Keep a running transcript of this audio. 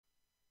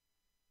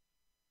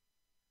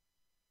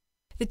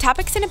The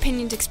topics and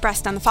opinions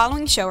expressed on the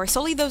following show are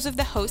solely those of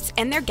the hosts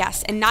and their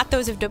guests and not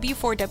those of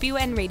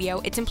W4WN Radio,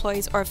 its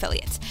employees, or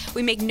affiliates.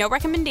 We make no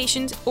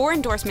recommendations or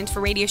endorsements for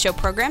radio show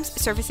programs,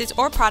 services,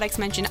 or products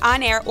mentioned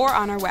on air or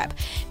on our web.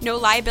 No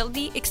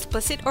liability,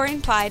 explicit or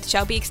implied,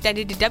 shall be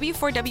extended to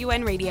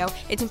W4WN Radio,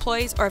 its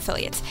employees, or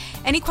affiliates.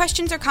 Any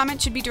questions or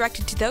comments should be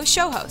directed to those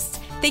show hosts.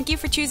 Thank you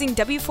for choosing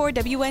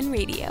W4WN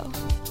Radio.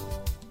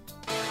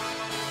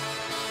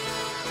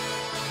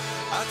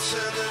 I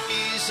turn the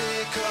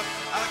music up,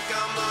 I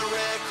got my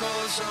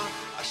records on,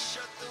 I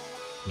shut the...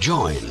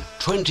 Join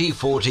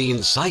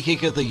 2014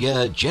 Psychic of the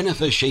Year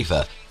Jennifer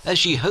Schaefer as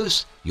she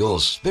hosts your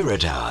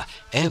Spirit Hour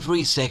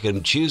every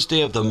second Tuesday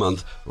of the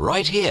month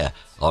right here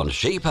on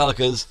Shay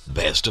Parker's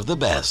Best of the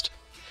Best.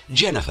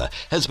 Jennifer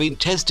has been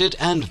tested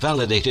and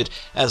validated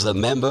as a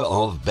member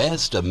of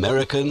Best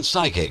American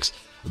Psychics,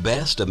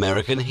 Best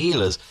American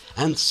Healers,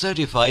 and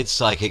Certified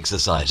Psychic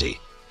Society.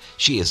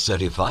 She is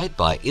certified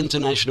by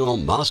International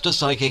Master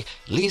Psychic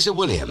Lisa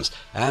Williams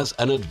as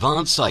an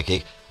Advanced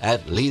Psychic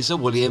at Lisa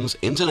Williams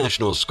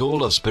International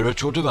School of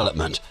Spiritual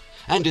Development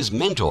and is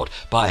mentored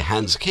by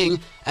Hans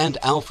King and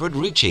Alfred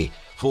Ricci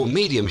for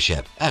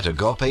mediumship at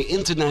Agape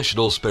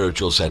International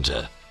Spiritual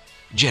Center.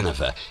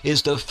 Jennifer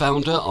is the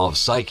founder of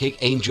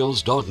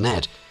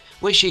PsychicAngels.net,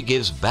 where she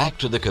gives back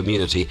to the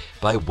community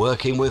by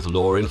working with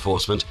law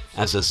enforcement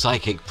as a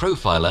psychic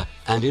profiler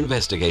and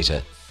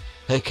investigator.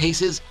 Her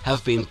cases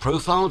have been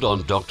profiled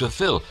on Dr.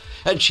 Phil,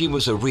 and she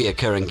was a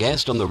reoccurring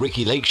guest on The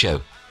Ricky Lake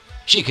Show.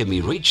 She can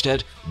be reached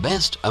at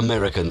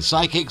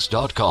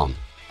bestamericanpsychics.com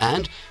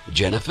and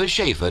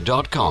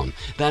jenniferschaefer.com.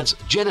 That's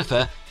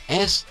Jennifer,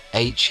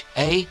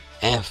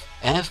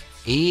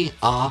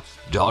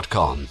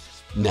 SHAFFER.com.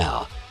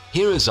 Now,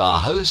 here is our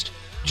host,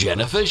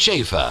 Jennifer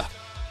Schaefer.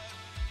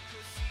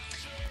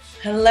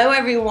 Hello,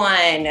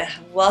 everyone.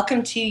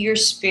 Welcome to your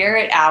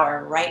Spirit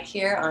Hour right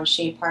here on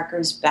Shay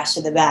Parker's Best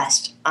of the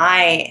Best.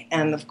 I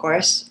am, of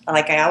course,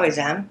 like I always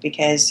am,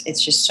 because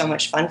it's just so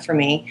much fun for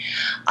me.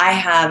 I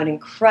have an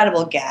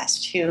incredible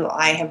guest who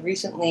I have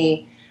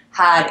recently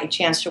had a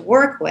chance to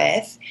work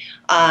with,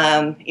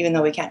 even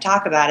though we can't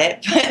talk about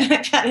it, but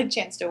I've had a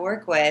chance to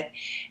work with.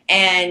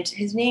 And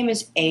his name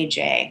is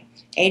AJ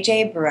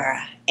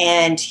Barrera.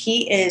 And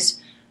he is...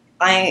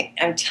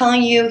 I'm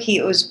telling you, he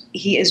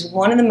is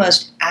one of the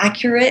most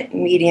accurate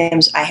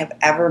mediums I have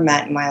ever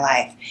met in my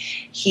life.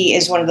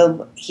 He's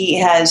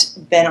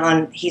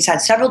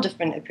had several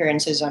different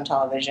appearances on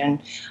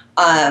television.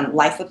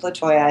 Life with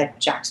LaToya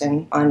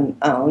Jackson on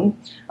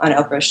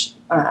Oprah's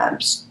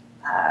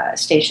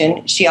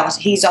station.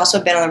 He's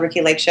also been on the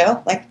Ricky Lake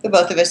Show, like the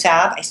both of us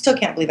have. I still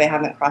can't believe I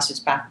haven't crossed his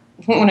path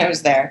when I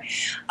was there.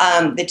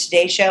 The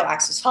Today Show,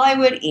 Access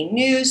Hollywood, E!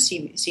 News,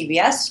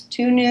 CBS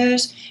 2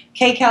 News,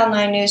 KCAL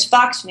 9 News,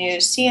 Fox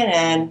News,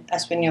 CNN,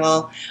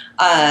 Espanol.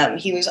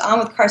 He was on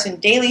with Carson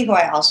Daly, who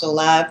I also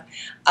love.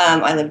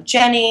 I Love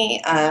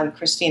Jenny,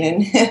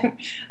 Christina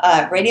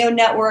Radio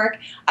Network.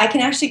 I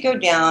can actually go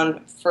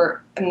down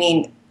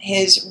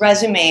his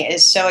resume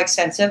is so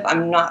extensive.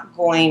 I'm not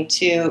going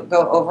to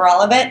go over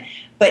all of it,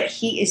 but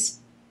he is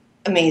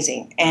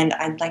amazing, and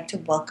I'd like to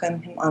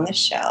welcome him on the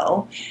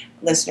show.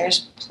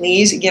 Listeners,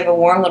 please give a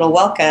warm little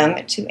welcome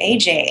to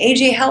AJ.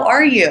 AJ, how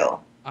are you?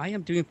 I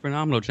am doing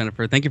phenomenal,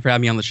 Jennifer. Thank you for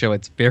having me on the show.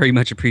 It's very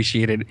much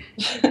appreciated.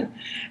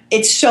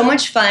 It's so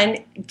much fun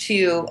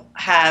to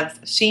have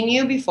seen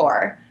you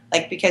before,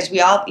 because we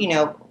all,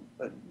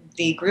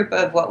 the group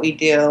of what we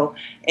do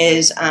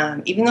is,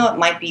 even though it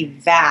might be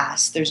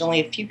vast, there's only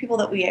a few people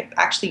that we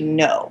actually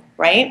know,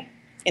 right,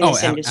 in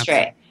this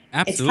industry.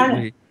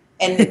 Absolutely.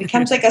 And it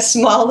becomes like a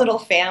small little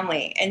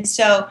family. And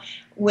so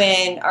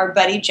when our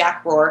buddy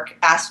Jack Rourke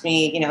asked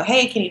me,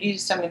 hey, can you do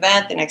some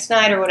event the next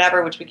night or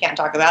whatever, which we can't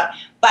talk about,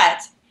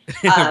 but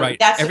right.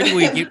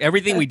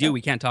 Everything we do,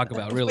 we can't talk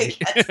about, really. Isn't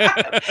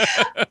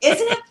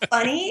it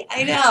funny?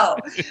 I know.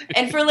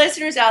 And for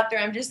listeners out there,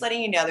 I'm just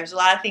letting you know, there's a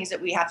lot of things that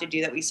we have to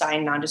do that we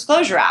sign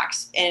non-disclosure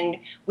acts. And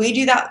we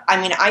do that.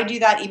 I do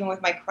that even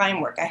with my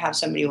crime work. I have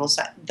somebody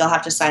they'll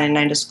have to sign a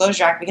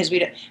non-disclosure act because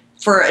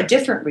for a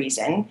different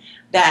reason,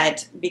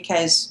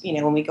 because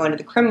when we go into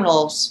the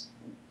criminals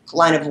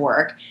line of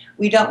work,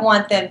 we don't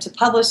want them to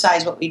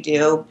publicize what we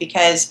do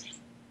because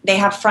they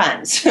have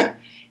friends.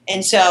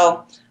 And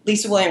so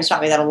Lisa Williams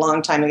taught me that a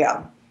long time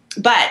ago.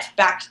 But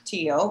back to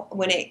you,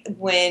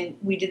 when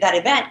we did that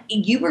event,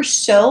 you were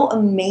so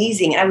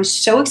amazing, and I was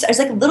so excited. I was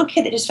like a little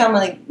kid that just found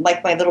my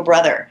little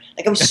brother.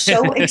 I was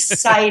so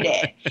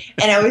excited,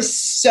 and I was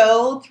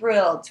so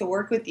thrilled to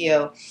work with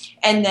you.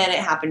 And then it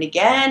happened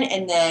again,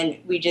 and then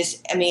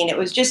it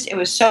was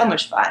so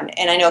much fun.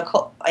 And I know,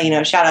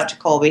 shout out to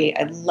Colby.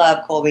 I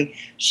love Colby.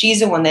 She's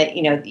the one that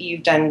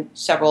you've done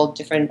several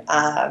different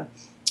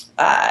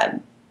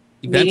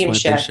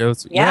mediumship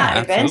shows.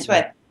 Yeah, events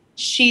with.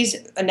 She's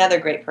another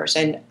great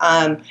person.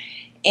 And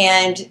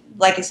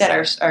like I said,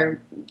 our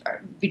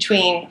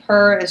between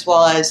her as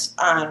well as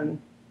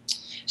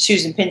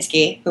Susan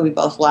Pinsky, who we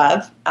both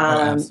love.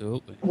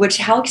 Absolutely.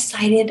 How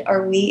excited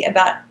are we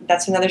about,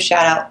 that's another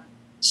shout out.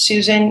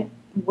 Susan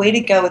way to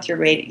go with your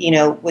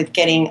with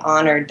getting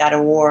honored that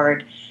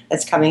award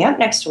that's coming up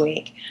next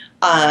week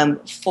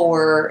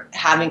for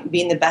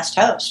being the best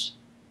host.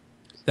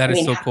 That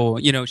is so cool.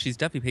 She's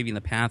definitely paving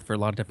the path for a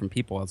lot of different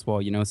people as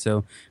well,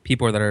 so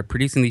people that are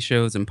producing these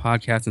shows and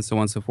podcasts and so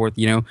on and so forth,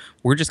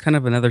 we're just kind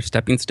of another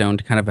stepping stone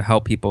to kind of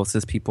help people,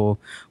 assist people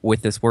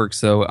with this work.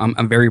 So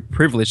I'm very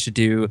privileged to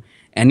do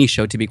any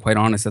show, to be quite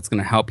honest, that's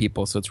going to help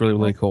people. So it's really,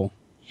 really cool.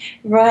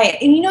 Right.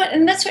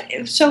 And that's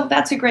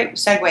a great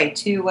segue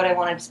to what I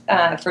wanted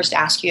to first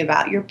ask you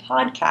about, your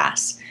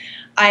podcast.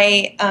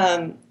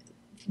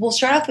 We'll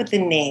start off with the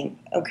name,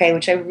 okay,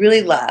 which I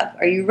really love.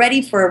 Are you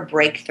ready for a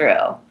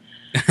breakthrough?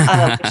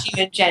 Which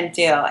you and Jen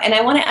do. And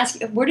I want to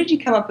ask you, where did you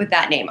come up with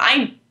that name?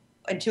 I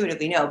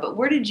intuitively know, but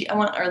I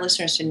want our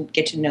listeners to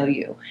get to know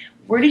you.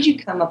 Where did you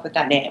come up with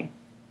that name?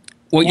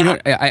 Well,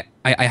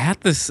 I had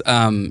this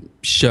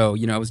show,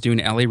 I was doing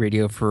LA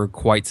radio for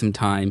quite some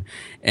time,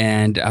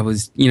 and I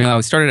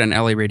started on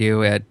LA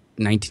radio at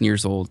 19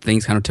 years old.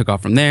 Things kind of took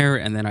off from there,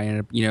 and then I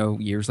ended up,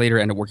 years later,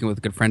 ended up working with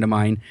a good friend of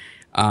mine,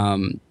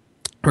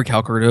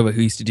 Raquel Cordova,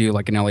 who used to do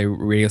like an LA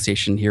radio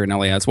station here in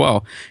LA as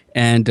well.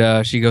 And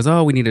she goes,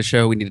 "Oh, we need a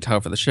show. We need a title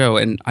for the show."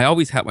 And I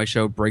always had my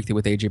show Breakthrough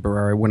with AJ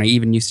Barrera. When I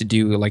even used to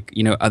do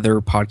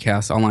other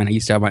podcasts online, I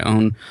used to have my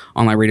own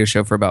online radio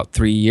show for about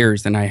 3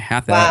 years. And I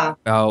had that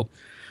about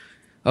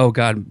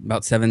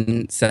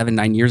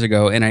 9 years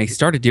ago. And I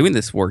started doing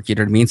this work, you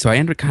know what I mean? So I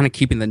ended up kind of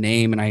keeping the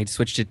name, and I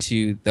switched it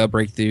to The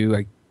Breakthrough.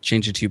 I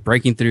changed it to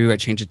Breaking Through. I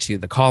changed it to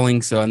The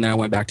Calling. And then I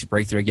went back to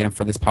Breakthrough again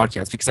for this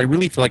podcast, because I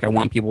really feel like I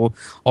want people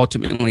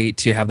ultimately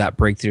to have that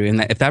breakthrough. And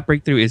that if that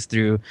breakthrough is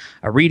through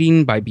a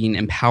reading, by being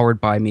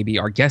empowered by maybe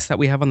our guests that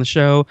we have on the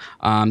show,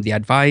 the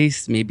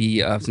advice,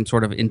 maybe some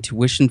sort of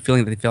intuition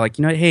feeling that they feel like,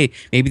 hey,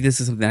 maybe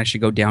this is something I should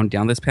go down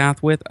this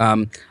path with.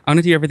 I'm going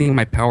to do everything in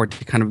my power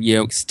to kind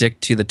of, stick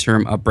to the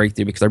term of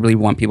breakthrough, because I really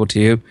want people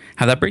to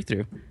have that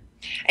breakthrough.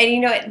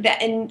 And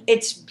and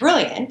it's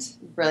brilliant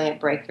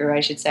breakthrough, I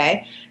should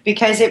say,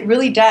 because it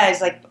really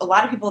does. Like, a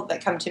lot of people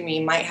that come to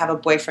me might have a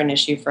boyfriend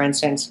issue, for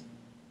instance,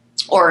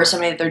 or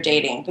somebody that they're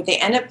dating, but they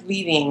end up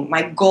leaving.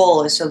 My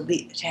goal is to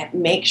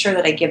make sure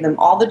that I give them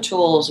all the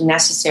tools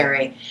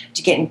necessary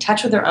to get in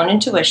touch with their own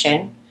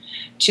intuition,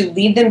 to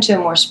lead them to a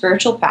more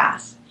spiritual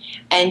path,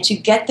 and to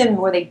get them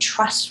where they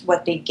trust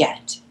what they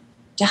get,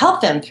 to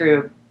help them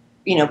through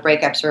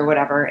breakups or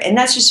whatever. And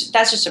that's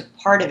just a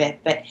part of it,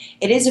 but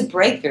it is a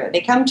breakthrough.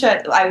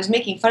 I was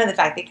making fun of the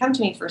fact they come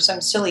to me for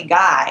some silly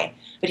guy,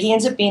 but he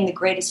ends up being the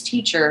greatest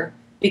teacher,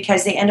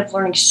 because they end up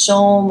learning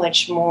so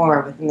much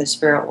more within the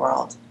spirit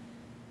world.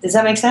 Does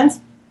that make sense?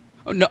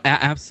 Oh, no,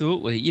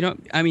 absolutely.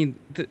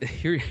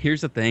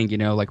 Here's the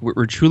thing,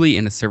 we're truly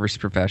in a service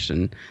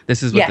profession.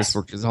 This is what this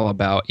work is all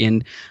about.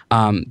 And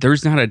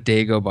there's not a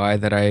day go by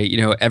that I,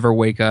 ever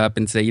wake up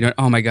and say,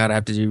 oh my God, I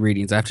have to do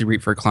readings. I have to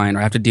read for a client,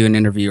 or I have to do an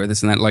interview, or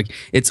this and that. Like,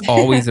 it's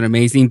always an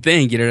amazing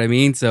thing. You know what I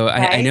mean? So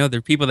right. I know there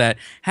are people that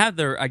have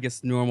their, I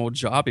guess, normal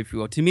job, if you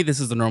will. To me, this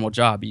is a normal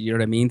job. You know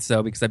what I mean?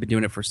 So, because I've been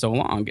doing it for so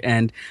long,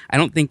 and I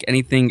don't think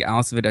anything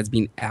else of it as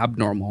being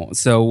abnormal.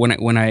 So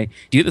when I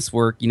do this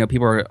work,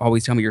 people are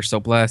always telling me, you're so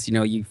blessed.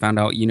 You found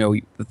out,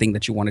 the thing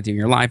that you want to do in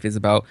your life is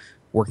about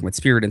working with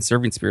spirit and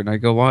serving spirit. And I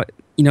go, well,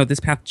 this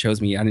path chose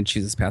me. I didn't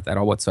choose this path at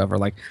all whatsoever.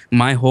 Like,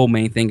 my whole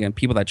main thing, and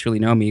people that truly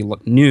know me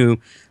knew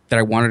that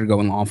I wanted to go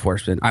in law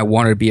enforcement. I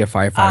wanted to be a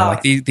firefighter.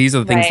 Like, these are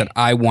the things that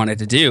I wanted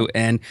to do.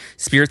 And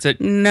spirit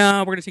said, no,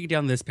 we're going to take you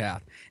down this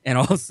path. And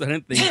all of a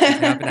sudden, things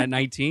happened at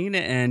 19,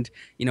 and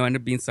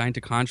ended up being signed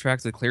to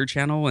contracts with Clear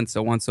Channel and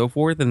so on and so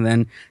forth. And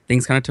then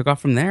things kind of took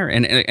off from there.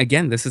 And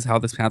again, this is how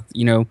this path,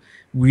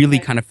 really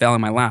kind of fell in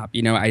my lap.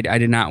 I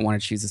did not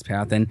want to choose this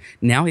path, and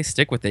now I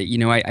stick with it.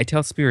 I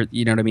tell spirit,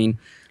 you know what I mean?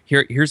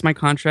 Here's my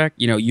contract.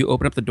 You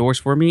open up the doors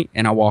for me,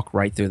 and I'll walk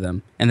right through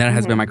them. And that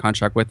has been my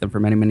contract with them for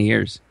many, many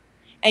years.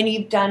 And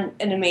you've done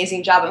an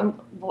amazing job. And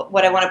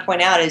what I want to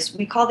point out is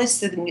we call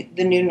this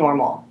the new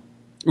normal.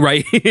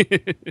 Right.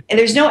 And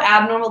there's no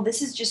abnormal.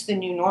 This is just the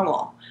new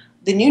normal.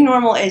 The new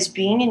normal is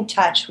being in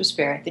touch with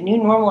spirit. The new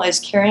normal is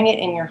carrying it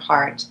in your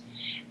heart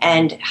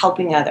and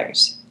helping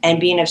others and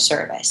being of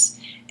service.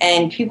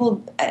 And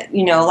people, a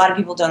lot of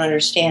people don't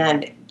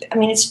understand. I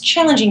mean, it's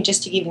challenging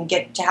just to even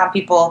get to have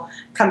people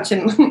come to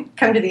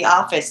the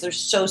office. They're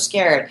so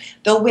scared.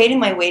 They'll wait in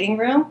my waiting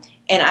room,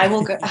 and I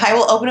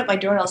will open up my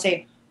door and I'll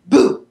say,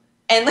 "Boo!"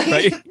 And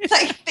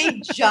like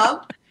they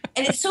jump.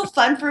 And it's so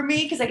fun for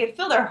me, because I can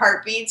feel their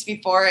heartbeats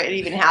before it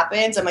even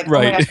happens. I'm like, oh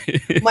my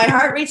gosh, my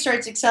heart rate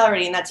starts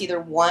accelerating. That's either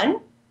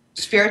 1,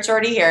 spirit's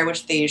already here,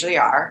 which they usually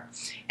are.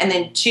 And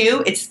then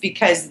 2, it's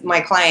because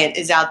my client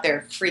is out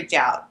there freaked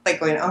out, like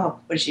going, oh,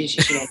 what is she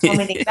gonna tell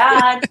me anything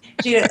bad?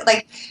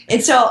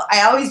 And so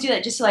I always do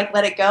that just to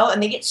let it go.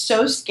 And they get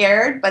so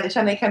scared by the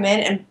time they come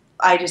in. And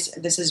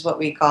this is what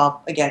we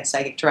call, again,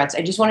 psychic Tourette's.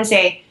 I just want to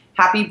say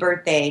happy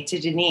birthday to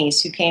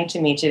Denise, who came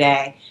to me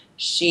today.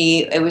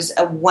 It was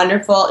a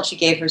wonderful, she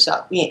gave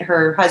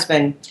her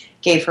husband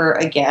gave her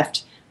a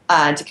gift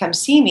to come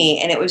see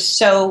me, and it was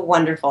so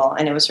wonderful,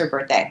 and it was her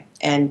birthday.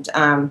 And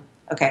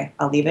okay,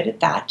 I'll leave it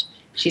at that.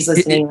 She's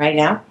listening right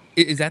now.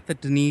 Is that the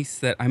Denise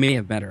that I may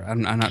have met her?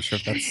 I'm not sure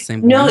if that's the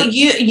same No, one.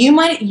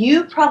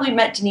 you probably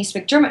met Denise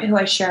McDermott, who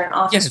I share an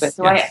office with,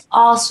 who I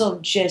also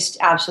just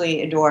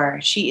absolutely adore.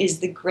 She is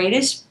the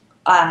greatest.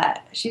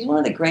 She's one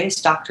of the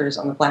greatest doctors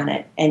on the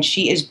planet, and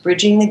she is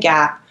bridging the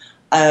gap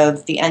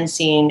of the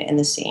unseen and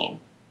the seen.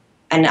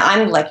 And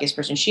I'm the luckiest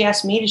person. She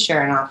asked me to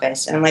share an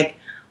office, and I'm like,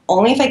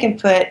 only if I can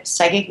put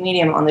psychic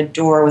medium on the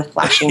door with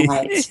flashing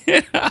lights.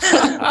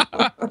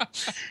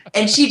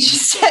 And she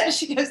just said,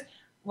 she goes,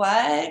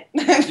 what?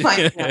 I'm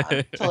like, no,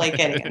 I'm totally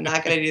kidding. I'm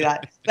not going to do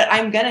that. But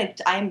I'm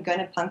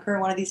gonna punk her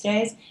one of these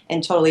days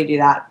and totally do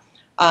that.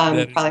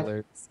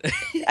 Probably.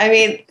 I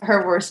mean,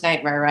 her worst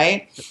nightmare,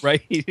 right?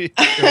 Right. We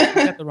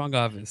have the wrong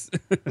office.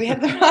 we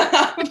have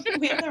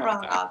the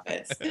wrong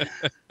office.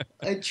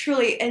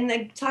 Truly, and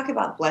then talk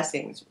about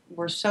blessings.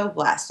 We're so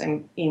blessed,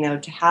 and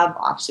to have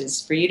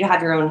offices, for you to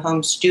have your own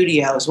home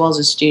studio as well as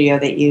a studio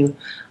that you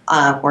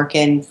work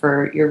in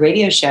for your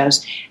radio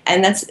shows.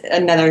 And that's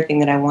another thing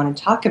that I want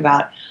to talk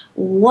about.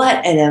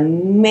 What an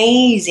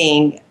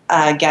amazing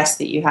guest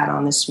that you had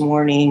on this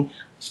morning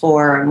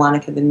for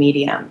Monica the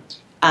Medium.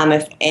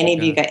 If any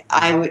of you guys,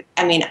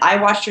 I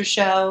watched her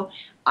show.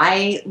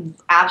 I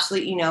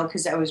absolutely,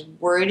 because I was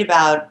worried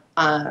about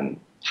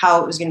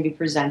how it was going to be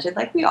presented,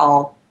 like we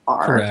all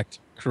are. Correct.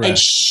 And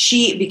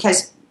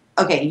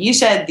you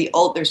said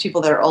there's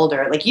people that are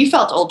older. Like, you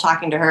felt old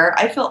talking to her.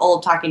 I feel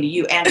old talking to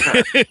you and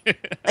her.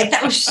 Like,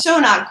 that was so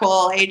not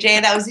cool,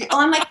 AJ.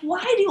 I'm like,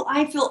 why do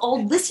I feel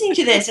old listening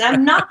to this? And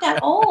I'm not that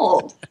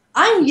old.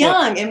 I'm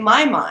young in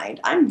my mind.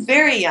 I'm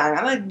very young.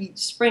 I'm a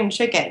spring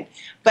chicken.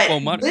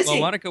 But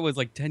Monica was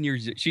like 10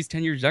 years. She's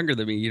 10 years younger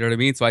than me. You know what I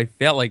mean? So I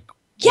felt like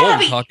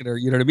old talking to her.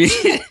 You know what I mean?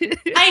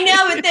 I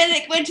know, but then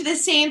it went to the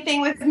same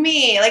thing with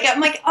me. Like,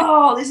 I'm like,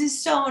 oh, this is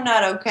so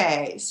not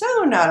okay. So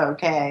not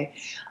okay.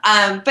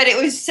 But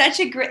it was such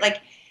a great,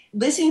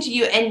 listening to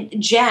you. And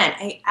Jen,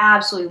 I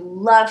absolutely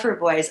love her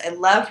voice. I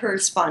love her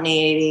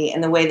spontaneity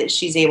and the way that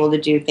she's able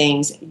to do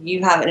things.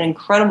 You have an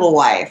incredible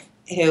wife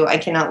who I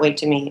cannot wait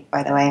to meet,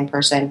 by the way, in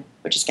person,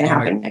 which is going to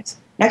happen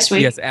next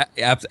week. Yes,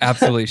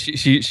 absolutely.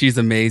 She's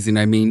amazing.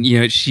 I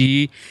mean,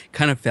 she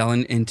kind of fell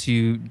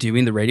into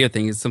doing the radio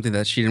thing. Is something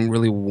that she didn't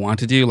really want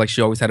to do. Like,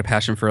 she always had a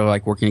passion for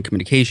working in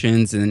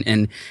communications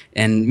and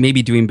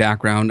maybe doing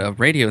background of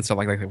radio and stuff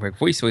like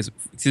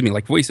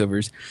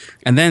voiceovers.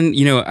 And then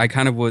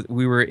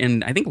we were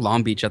in, I think,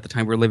 Long Beach at the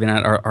time. We were living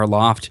at our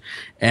loft,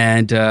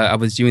 and I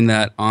was doing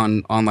that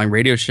on online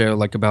radio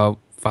show about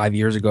 5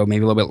 years ago,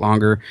 maybe a little bit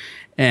longer,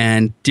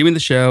 and doing the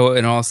show,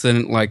 and all of a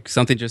sudden,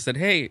 something just said,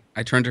 hey.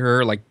 I turned to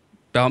her,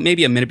 about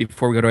maybe a minute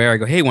before we go to air. I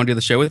go, hey, want to do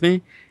the show with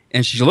me?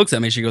 And she looks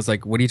at me. She goes,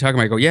 what are you talking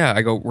about? I go, yeah.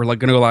 I go, we're going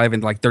to go live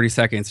in 30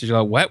 seconds. She's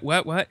like, what?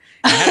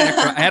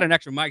 I had an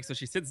extra mic, so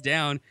she sits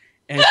down,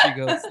 and she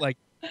goes,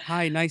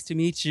 hi, nice to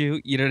meet you.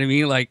 You know what I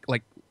mean? Like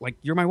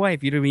you're my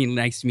wife. You know what I mean?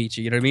 Nice to meet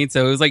you. You know what I mean?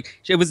 So it was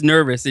she was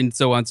nervous and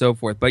so on and so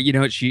forth. But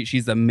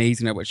she's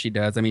amazing at what she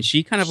does. I mean,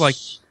 she kind of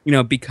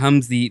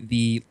becomes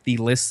the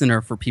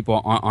listener for people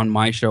on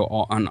my show,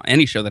 on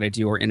any show that I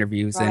do or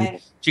interviews, right.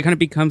 And she kind of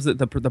becomes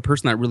the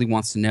person that really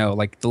wants to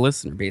know, the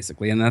listener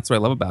basically. And that's what I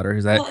love about her,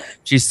 is that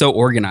she's so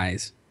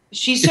organized.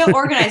 She's so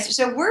organized.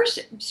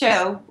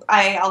 So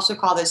I also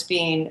call this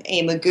being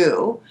a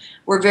Magoo.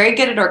 We're very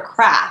good at our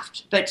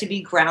craft, but to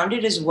be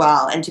grounded as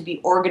well and to be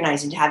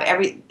organized and to have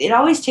it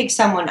always takes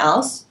someone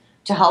else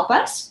to help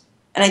us.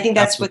 And I think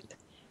that's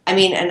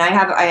Absolutely. And I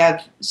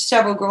have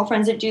several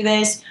girlfriends that do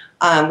this.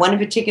 One in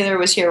particular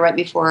was here right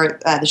before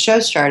the show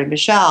started,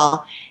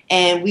 Michelle,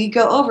 and we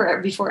go over,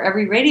 before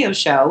every radio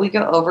show, we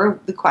go over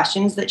the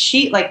questions that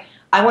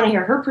I want to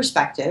hear her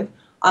perspective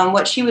on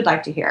what she would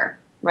like to hear,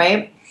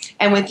 right?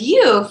 And with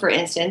you, for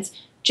instance,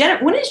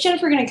 when is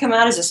Jennifer going to come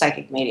out as a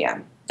psychic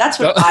medium? That's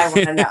what I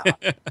want to know.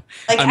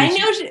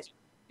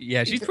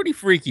 She's pretty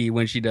freaky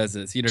when she does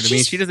this. You know what I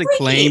mean? She doesn't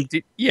claim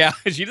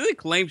she doesn't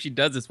claim she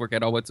does this work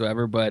at all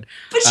whatsoever, but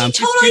she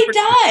totally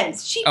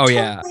does. She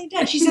totally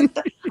does. She's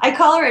I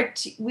call her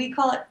we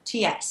call it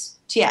TS.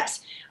 It's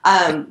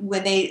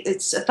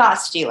a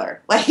thought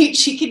stealer.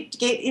 She could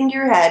get into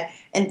your head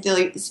and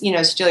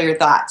steal your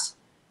thoughts.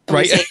 And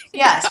right. Say,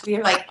 yes.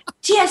 We're like,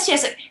 TS.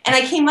 And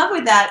I came up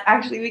with that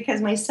actually because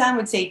my son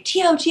would say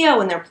T-O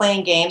when they're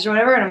playing games or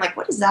whatever. And I'm like,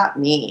 what does that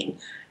mean?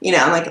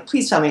 I'm like,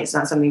 please tell me it's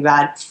not something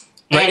bad.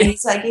 Right. And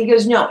he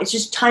goes, no, it's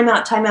just time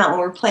out when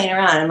we're playing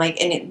around. I'm like,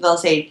 they'll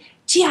say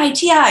TI,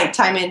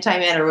 time in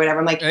or whatever.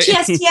 I'm like,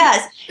 TS.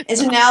 And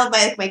so now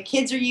my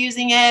kids are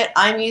using it.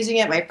 I'm using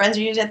it. My friends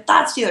are using it.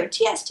 Thought stealer,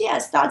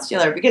 TS, thought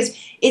stealer. Because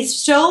it's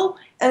so,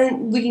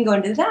 and we can go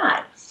into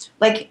that.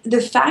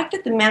 The fact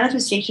that the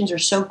manifestations are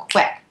so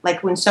quick,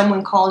 when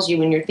someone calls you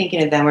when you're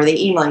thinking of them or they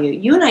email you,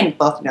 you and I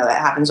both know that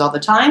happens all the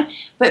time.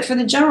 But for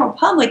the general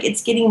public,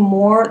 it's getting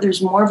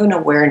there's more of an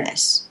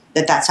awareness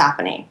that that's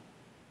happening.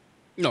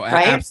 No,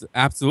 right?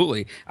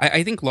 absolutely.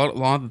 I think a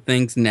lot of the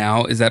things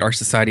now is that our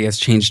society has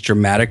changed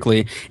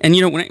dramatically. And,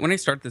 when I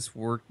start this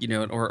work,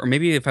 or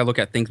maybe if I look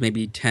at things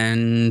maybe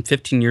 10,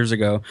 15 years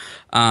ago,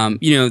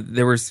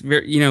 there was,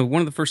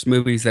 one of the first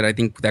movies that I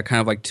think that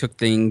kind of like took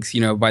things,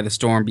 by the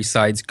storm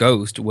besides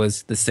Ghost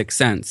was The Sixth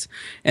Sense.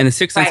 And The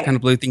Sixth Sense Right. kind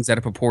of blew things out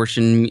of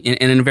proportion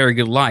and in a very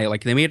good light.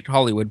 Like they made it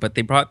Hollywood, but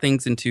they brought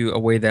things into a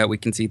way that we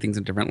can see things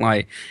in a different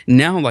light.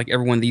 Now, like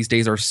everyone these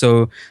days are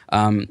so,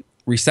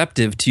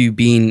 receptive to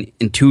being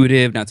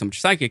intuitive, not so much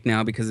psychic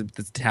now because it's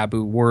a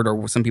taboo word,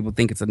 or some people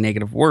think it's a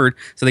negative word,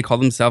 so they call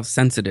themselves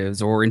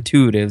sensitives or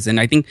intuitives. And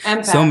I think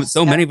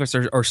so many of us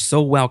are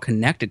so well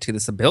connected to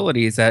this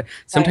abilities that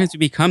sometimes we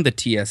become the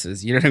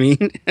TSs. You know what I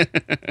mean?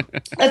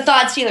 The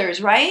thought stealers,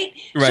 right?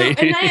 Right.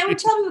 So, and I would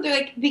tell people, they're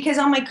like, because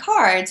on my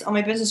cards, on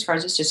my business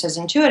cards, it just says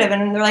intuitive,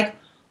 and they're like,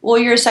 well,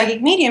 you're a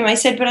psychic medium. I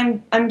said, but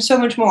I'm so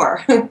much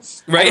more.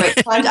 Right.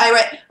 I'm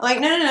like,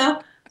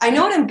 no. I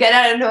know what I'm good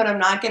at. I know what I'm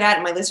not good at.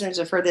 And my listeners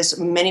have heard this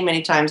many,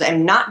 many times.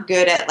 I'm not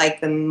good at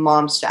like the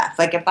mom stuff.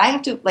 Like if I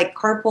have to like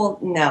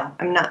carpool, no,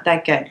 I'm not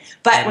that good.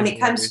 But when it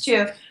comes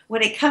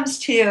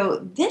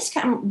to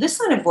this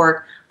line of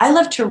work, I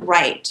love to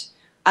write.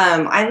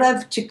 I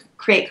love to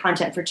create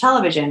content for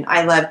television.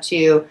 I love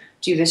to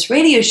do this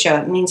radio show.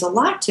 It means a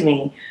lot to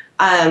me.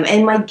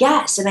 And my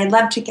guests, and I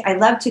love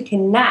to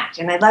connect,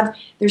 and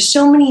there's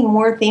so many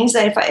more things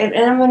that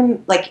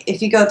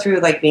if you go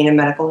through like being a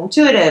medical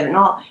intuitive and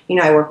all,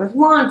 I work with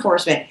law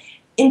enforcement.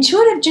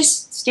 Intuitive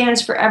just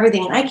stands for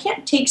everything, and I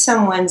can't take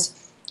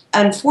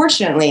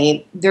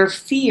unfortunately, their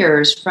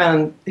fears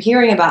from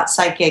hearing about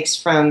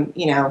psychics from,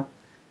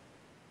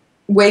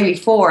 way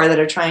before that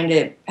are trying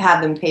to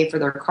have them pay for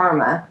their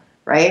karma,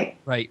 right?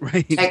 Right.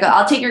 Like,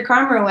 I'll take your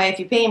karma away if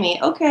you pay me.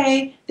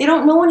 Okay, they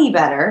don't know any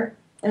better.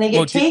 And they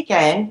get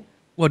taken.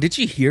 Well, did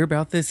you hear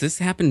about this? This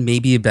happened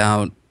maybe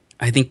about,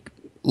 I think,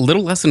 a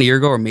little less than a year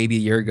ago or maybe a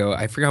year ago.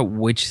 I forgot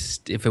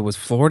if it was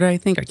Florida, I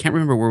think. I can't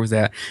remember where it was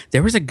at.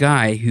 There was a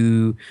guy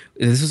who,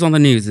 this was on the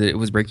news, it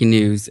was breaking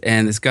news,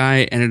 and this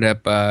guy ended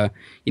up,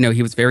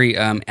 he was very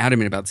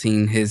adamant about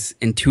seeing his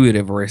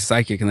intuitive or his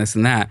psychic and this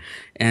and that.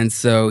 And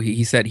so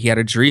he said he had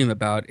a dream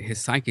about his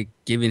psychic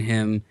giving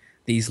him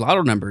these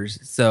lotto numbers.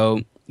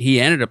 So he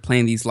ended up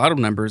playing these lotto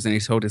numbers, and he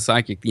told his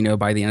psychic,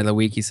 by the end of the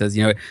week, he says,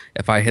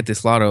 if I hit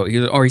this lotto,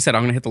 he said,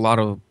 I'm going to hit the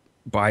lotto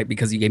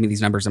because you gave me these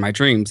numbers in my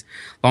dreams.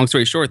 Long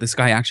story short, this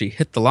guy actually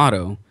hit the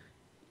lotto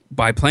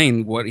by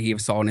playing what he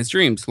saw in his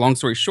dreams. Long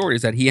story short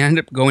is that he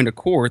ended up going to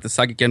court. The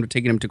psychic ended up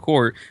taking him to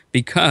court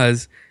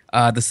because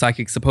the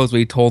psychic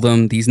supposedly told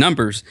him these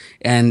numbers.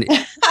 And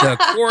the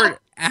court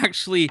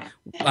actually,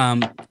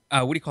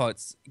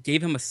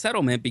 gave him a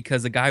settlement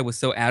because the guy was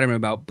so adamant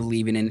about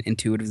believing in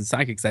intuitives and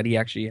psychics that he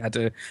actually had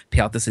to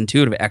pay out this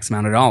intuitive X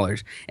amount of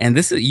dollars. And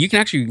you can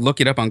actually look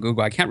it up on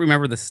Google. I can't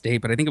remember the state,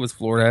 but I think it was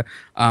Florida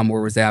where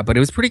it was at. But it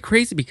was pretty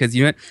crazy because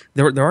there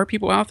are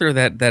people out there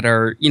that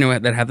are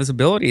that have this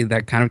ability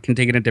that kind of can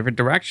take it in a different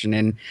direction.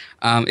 And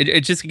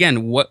it just,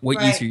 again, what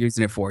use you're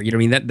using it for. You know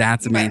what I mean?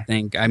 That's the main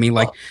thing. I mean,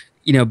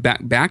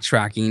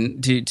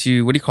 backtracking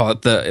to what do you call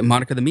it? The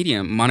Monica the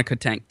Medium, Monica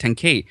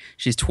Tenkate.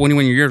 She's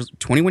 21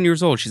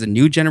 years old. She's a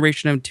new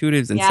generation of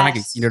intuitives and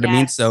psychics. You know what I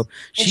mean? So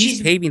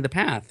she's paving the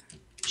path.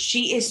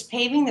 She is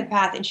paving the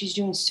path, and she's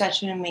doing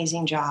such an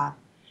amazing job.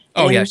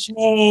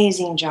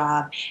 Amazing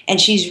job. And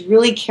she's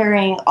really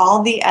carrying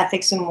all the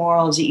ethics and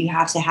morals that you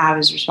have to have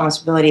as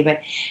responsibility.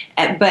 But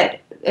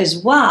as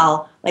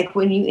well, like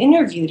when you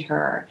interviewed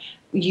her,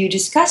 you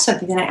discussed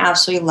something that I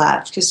absolutely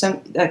loved, because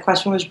a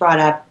question was brought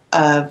up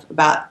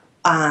about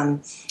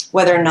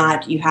whether or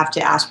not you have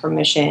to ask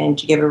permission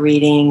to give a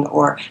reading,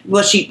 or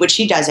which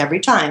she does every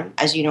time,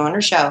 as you know, on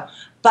her show,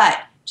 but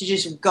to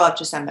just go up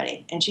to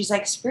somebody. And she's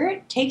like,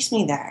 Spirit takes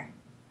me there.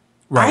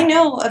 Right. I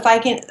know if I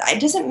can, it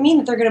doesn't mean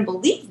that they're going to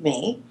believe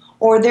me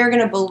or they're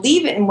going to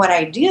believe it in what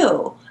I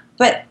do,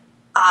 but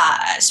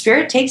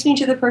Spirit takes me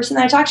to the person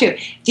that I talk to.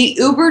 The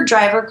Uber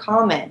driver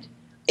comment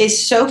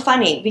is so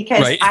funny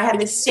because I had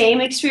the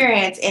same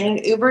experience in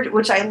an Uber,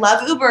 which I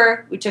love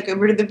Uber. We took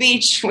Uber to the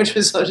beach, which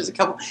was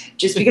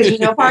just because there's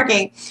no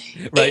parking.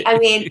 Right. I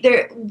mean,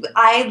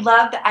 I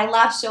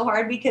laughed so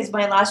hard because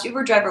my last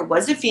Uber driver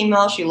was a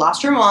female. She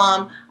lost her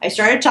mom. I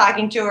started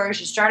talking to her.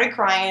 She started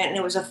crying, and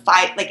it was a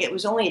fight. Like, it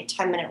was only a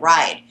 10-minute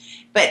ride.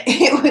 But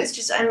it was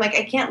just, I'm like,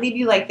 I can't leave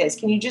you like this.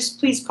 Can you just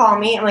please call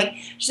me? I'm like,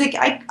 she's like,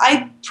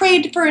 I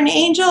prayed for an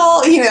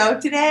angel,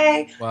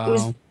 today. Wow. It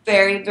was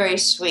very, very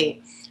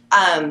sweet.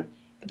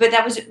 But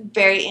that was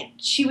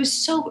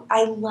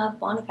I love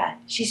Monica.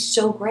 She's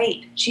so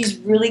great. She's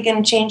really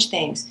going to change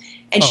things.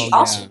 And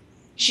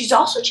she's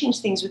also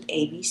changed things with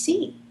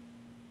ABC.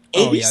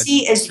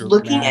 ABC is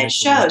looking at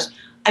shows.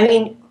 I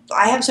mean,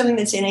 I have something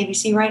that's in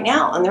ABC right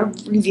now, and they're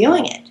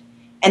reviewing it,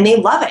 and they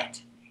love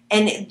it.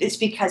 And it's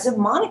because of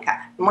Monica.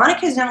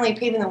 Monica is not only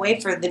paving the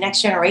way for the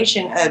next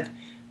generation of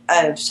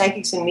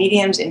psychics and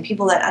mediums and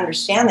people that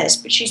understand this,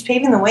 but she's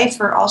paving the way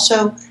for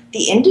also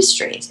the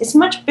industries. It's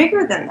much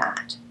bigger than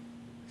that.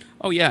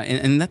 Oh yeah,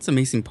 and that's the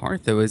amazing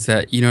part though is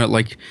that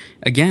like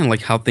again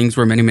like how things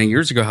were many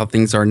years ago, how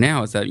things are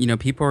now is that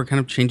people are kind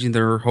of changing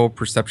their whole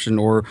perception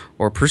or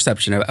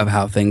perception of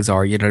how things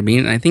are. You know what I mean?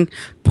 And I think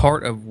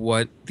part of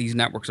what these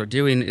networks are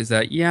doing is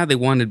that they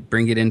want to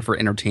bring it in for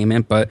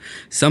entertainment, but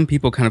some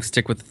people kind of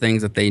stick with the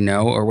things that they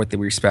know or what they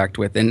respect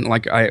with. And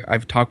like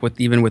I've talked with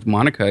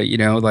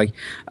Monica,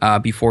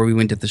 before we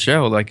went to the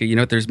show, like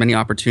there's many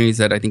opportunities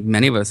that I think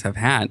many of us have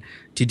had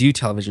to do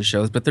television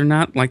shows, but they're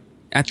not like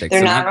ethics.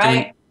 They're not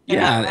right.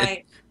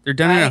 They're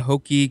done in a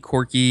hokey,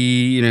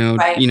 quirky,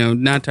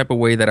 not type of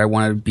way that I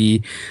want to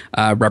be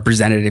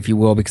represented, if you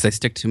will, because I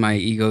stick to my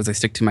egos, I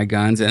stick to my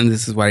guns, and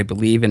this is what I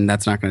believe, and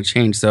that's not going to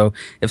change. So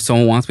if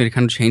someone wants me to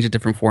kind of change a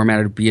different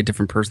format or be a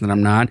different person that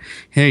I'm not,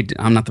 hey,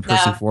 I'm not the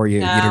person for you.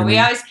 No, you know what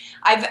I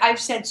mean? I've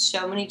said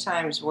so many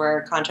times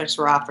where contracts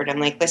were offered, I'm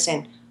like,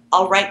 listen,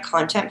 I'll write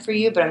content for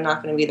you, but I'm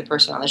not going to be the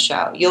person on the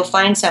show. You'll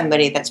find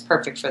somebody that's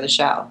perfect for the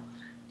show,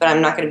 but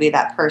I'm not going to be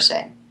that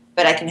person.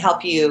 But I can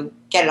help you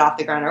get it off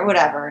the ground or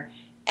whatever.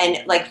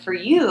 And like for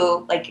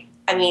you,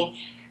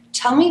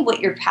 tell me what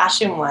your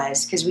passion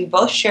was, because we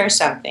both share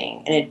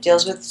something, and it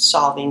deals with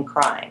solving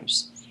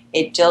crimes.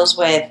 It deals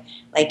with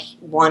like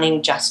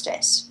wanting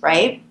justice,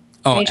 right?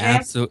 Oh,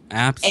 absolutely.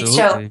 And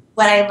so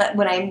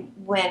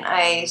when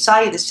I saw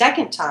you the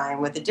second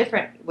time with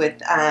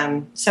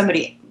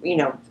somebody,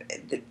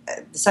 the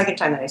second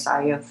time that I saw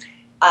you,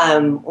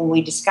 when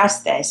we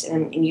discussed this,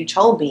 and you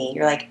told me,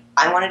 you're like,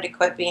 I wanted to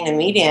quit being a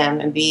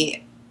medium and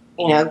be,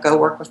 go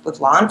work with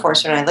law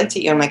enforcement. And I looked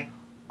at you, I'm like,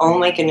 oh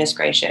my goodness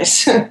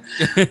gracious. I'm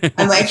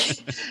like,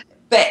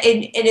 but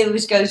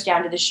it goes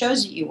down to the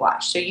shows that you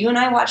watch. So you and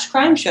I watched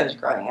crime shows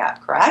growing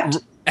up, correct?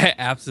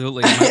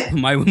 Absolutely.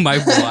 My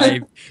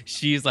wife,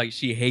 she's like,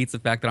 she hates the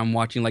fact that I'm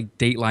watching like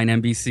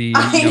Dateline NBC,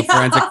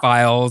 Forensic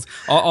Files,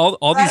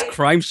 all these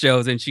crime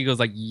shows, and she goes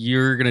like,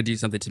 you're gonna do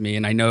something to me,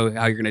 and I know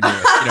how you're gonna do it.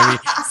 You know what I mean?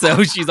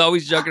 So she's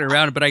always joking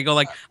around, but I go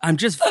like, I'm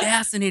just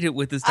fascinated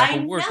with this type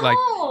of work. Right?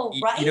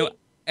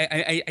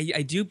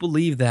 I do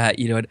believe that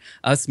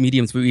us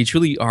mediums, we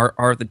truly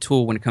are the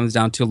tool when it comes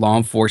down to law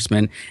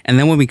enforcement, and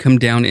then when we come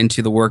down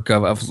into the work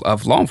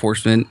of law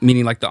enforcement,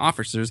 meaning like the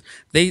officers,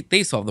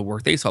 they solve the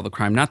work, they solve the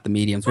crime, not the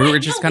mediums. We're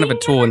just kind of a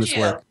tool in this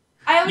work.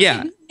 I always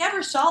say we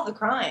never solve the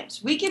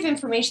crimes. We give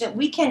information that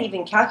we can't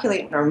even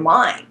calculate in our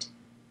mind.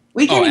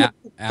 We can't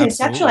even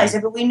conceptualize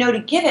it, but we know to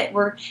give it.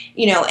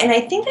 And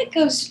I think that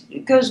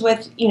goes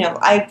with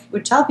I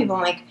would tell people,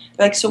 I'm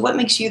like, so what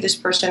makes you this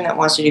person that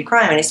wants to do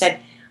crime? And I said,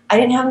 I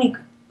didn't have any,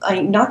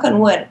 knock on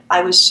wood,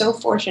 I was so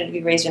fortunate to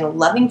be raised in a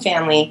loving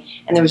family,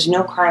 and there was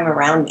no crime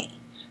around me.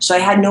 So I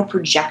had no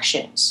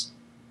projections.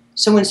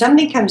 So when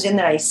something comes in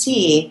that I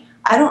see,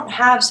 I don't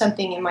have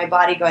something in my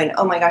body going,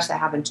 oh my gosh,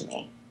 that happened to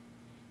me.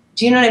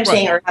 Do you know what I'm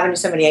saying? Or happened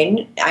to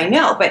somebody I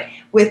know. But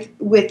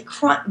with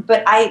crime,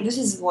 this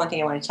is the one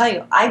thing I want to tell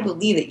you. I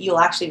believe that you'll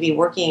actually be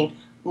working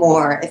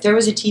more. If there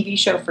was a TV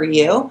show for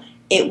you,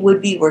 it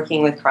would be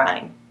working with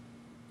crime.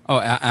 Oh,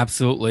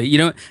 absolutely.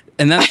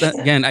 And that's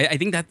again, I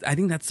think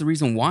that's the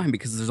reason why,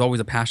 because there's always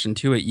a passion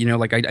to it.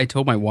 Like I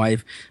told my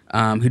wife,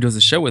 who does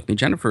the show with me,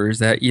 Jennifer, is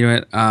that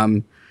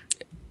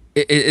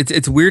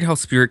it's weird how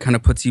spirit kind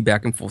of puts you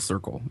back in full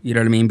circle. You know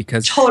what I mean?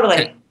 Because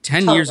totally.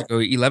 10 years ago,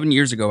 11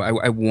 years ago,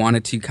 I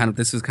wanted to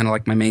this was kind of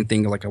like my main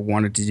thing. Like I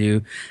wanted to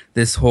do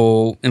this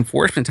whole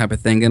enforcement type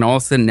of thing. And all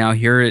of a sudden now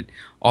here at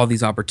all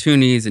these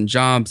opportunities and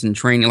jobs and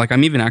training, like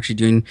I'm even actually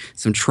doing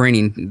some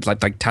training,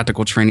 like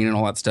tactical training and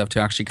all that stuff to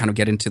actually kind of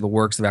get into the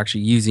works of actually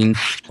using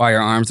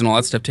firearms and all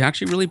that stuff to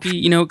actually really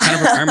be, kind of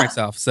prepare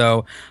myself.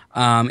 So,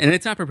 and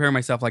it's not preparing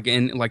myself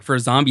like for a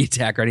zombie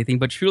attack or anything,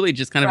 but truly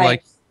just kind of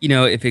like,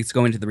 if it's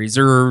going to the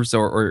reserves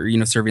or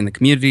serving the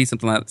community,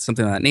 something of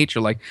that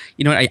nature, like,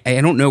 I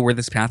don't know where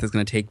this path is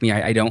going to take me.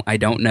 I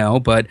don't know,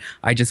 but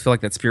I just feel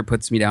like that spirit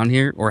puts me down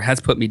here, or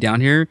has put me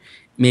down here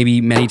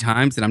maybe many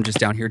times, and I'm just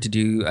down here to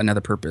do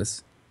another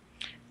purpose.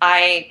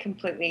 I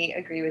completely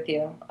agree with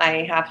you.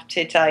 I have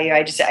to tell you,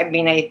 I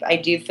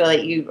do feel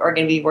that you are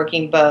going to be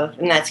working both,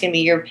 and that's going to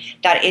be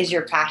that is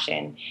your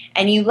passion.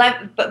 And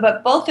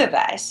but both of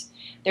us,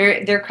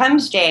 there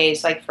comes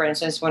days, like for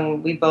instance,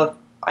 when we both,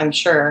 I'm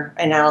sure,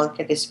 and I'll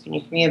get this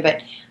opinion from you,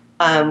 but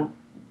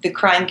the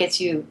crime gets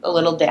you a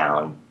little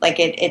down. Like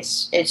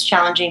it's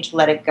challenging to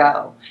let it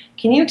go.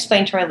 Can you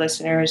explain to our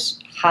listeners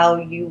how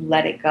you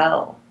let it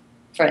go,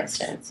 for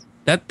instance?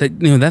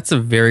 That's a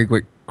very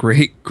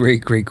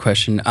great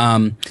question.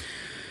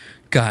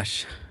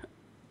 Gosh,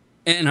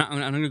 and I'm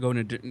going to go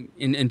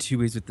in two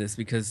ways with this,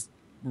 because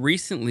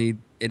recently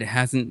it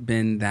hasn't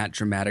been that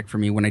dramatic for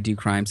me when I do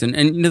crimes,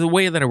 and the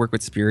way that I work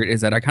with spirit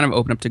is that I kind of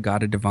open up to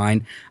God, a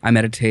divine. I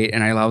meditate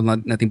and I allow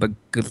nothing but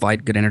good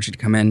light, good energy to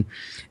come in.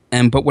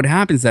 But what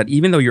happens is that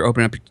even though you're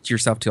opening up to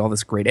yourself to all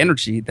this great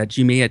energy, that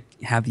you may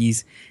have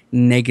these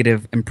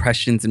negative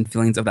impressions and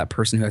feelings of that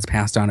person who has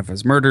passed on, if it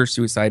was murder,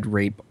 suicide,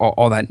 rape,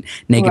 all that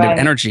negative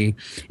energy,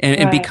 and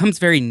it becomes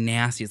very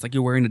nasty. It's like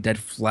you're wearing a dead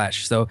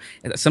flesh. So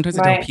sometimes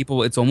I tell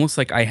people it's almost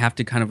like I have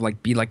to kind of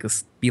like be like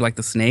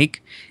the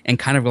snake and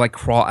kind of like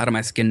crawl out of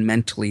my mask and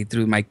mentally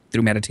through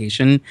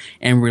meditation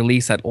and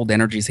release that old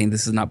energy, saying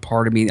this is not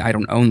part of me. I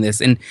don't own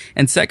this. And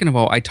second of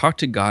all, I talk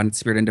to God and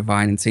Spirit and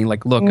Divine and saying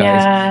like, look,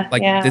 guys,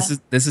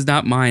 this is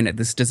not mine.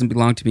 This doesn't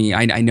belong to me.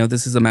 I know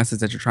this is a message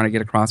that you're trying to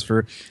get across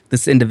for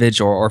this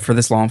individual or for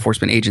this law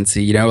enforcement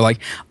agency. Like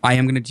I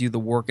am going to do the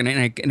work, and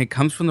it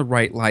comes from the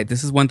right light.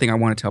 This is one thing I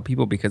want to tell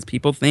people, because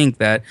people think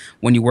that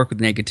when you work with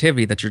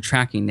negativity that you're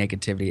tracking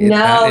negativity.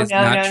 That is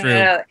not true.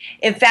 No.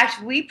 In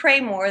fact, we pray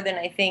more than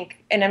I think,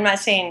 and I'm not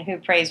saying who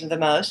prays the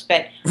most,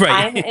 but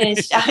right.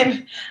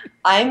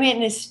 I'm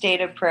in a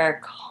state of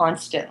prayer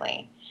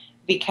constantly,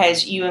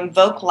 because you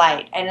invoke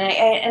light, and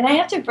I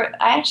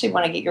actually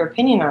want to get your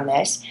opinion on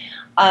this.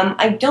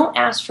 I don't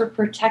ask for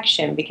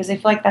protection, because I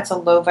feel like that's a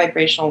low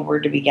vibrational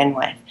word to begin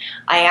with.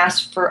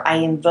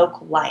 I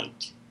invoke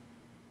light.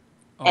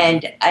 Oh.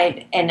 And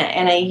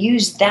I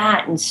use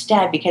that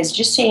instead, because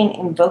just saying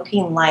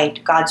invoking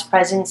light, God's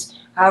presence,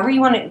 however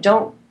you want it,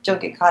 don't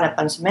get caught up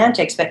on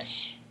semantics, but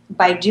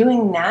by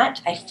doing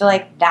that, I feel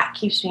like that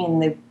keeps me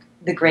in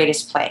the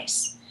greatest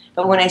place.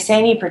 But when I say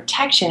I need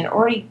protection,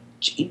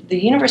 the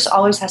universe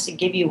always has to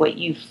give you what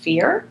you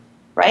fear,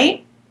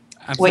 right?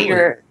 Absolutely. What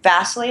you're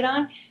vacillate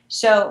on.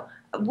 So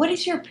what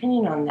is your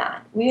opinion on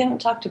that? We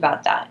haven't talked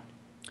about that.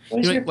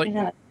 What is your opinion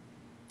on that?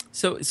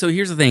 So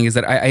here's the thing, is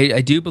that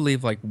I do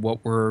believe like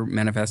what we're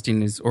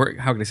manifesting is, or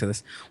how can I say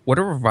this?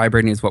 Whatever we're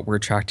vibrating is what we're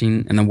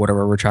attracting, and then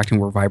whatever we're attracting,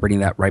 we're vibrating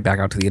that right back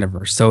out to the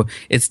universe. So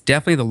it's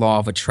definitely the law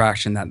of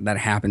attraction that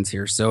happens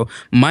here. So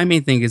my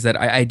main thing is that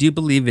I do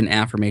believe in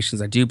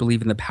affirmations. I do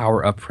believe in the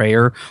power of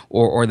prayer,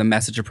 or the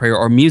message of prayer,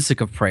 or music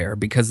of prayer,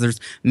 because there's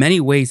many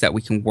ways that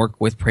we can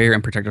work with prayer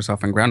and protect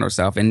ourselves and ground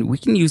ourselves. And we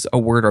can use a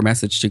word or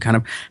message to kind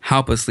of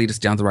help us lead us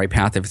down the right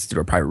path, if it's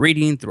through a private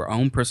reading, through our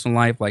own personal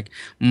life. Like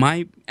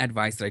my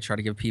advice that I try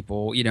to give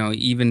people,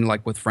 even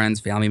like with friends,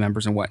 family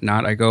members and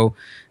whatnot,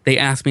 they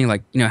ask me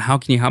like, how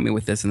can you help me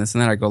with this and this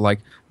and that? I go like,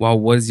 well,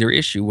 what is your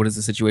issue? What is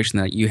the situation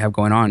that you have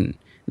going on?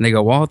 And they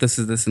go, well, this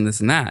is this and this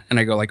and that. And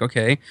I go like,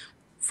 okay,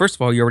 first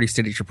of all, you already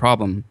stated your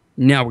problem.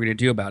 Now we're going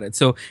to do about it.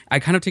 So I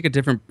kind of take a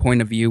different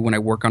point of view when I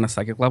work on a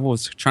psychic level,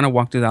 is trying to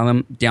walk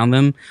down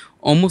them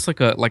almost like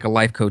a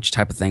life coach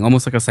type of thing,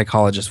 almost like a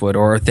psychologist would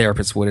or a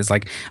therapist would. Is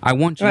like, I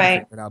want you to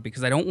figure it out,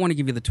 because I don't want to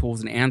give you the tools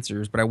and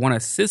answers, but I want to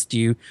assist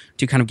you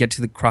to kind of get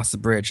to cross the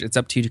bridge. It's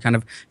up to you to kind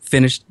of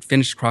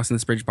finish crossing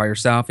this bridge by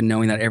yourself, and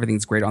knowing that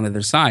everything's great on the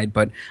other side.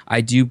 But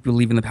I do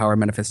believe in the power of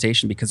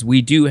manifestation, because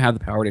we do have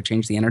the power to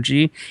change the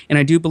energy. And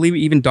I do believe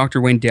even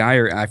Dr. Wayne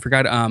Dyer, I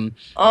forgot, I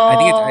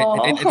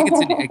think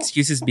it's in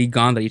Excuses Be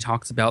Gone that he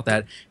talks about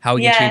that, how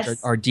we can change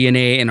our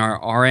DNA and our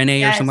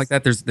RNA or something like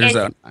that.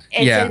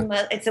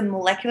 It's a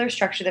molecular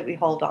structure that we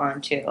hold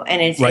on to,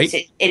 and it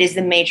is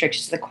the matrix.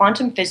 It's the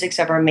quantum physics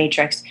of our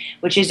matrix,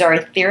 which is our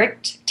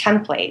etheric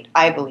template,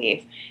 I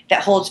believe,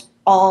 that holds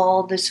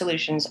all the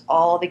solutions,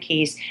 all the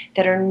keys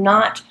that are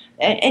not,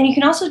 and you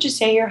can also just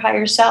say your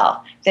higher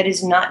self that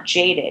is not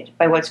jaded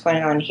by what's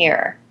going on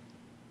here.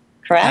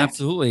 Correct?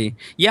 Absolutely.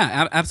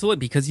 Yeah, absolutely.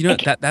 Because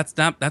that's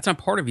not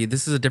part of you.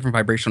 This is a different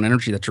vibrational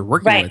energy that you're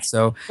working with.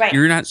 So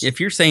you're not, if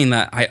you're saying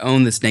that I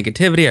own this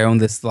negativity, I own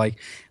this like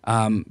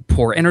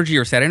poor energy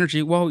or sad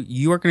energy, well,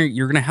 you're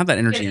gonna have that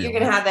energy. You're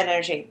gonna have that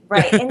energy,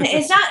 right? And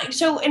it's not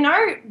so in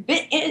our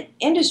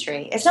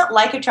industry. It's not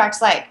like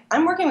attracts like.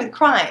 I'm working with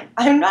crime.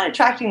 I'm not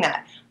attracting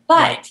that,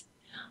 but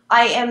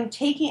I'm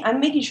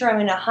making sure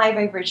I'm in a high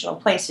vibrational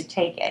place to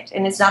take it.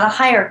 And it's not a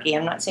hierarchy.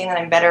 I'm not saying that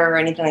I'm better or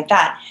anything like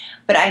that.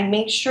 But I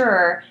make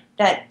sure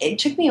that it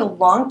took me a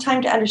long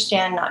time to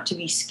understand not to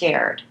be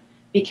scared.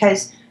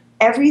 Because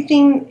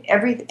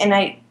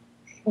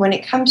when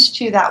it comes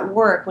to that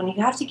work, when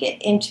you have to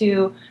get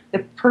into the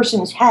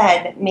person's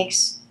head that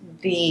makes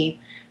the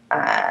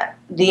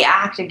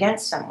act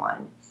against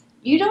someone,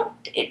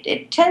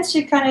 it tends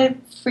to kind of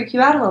freak you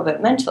out a little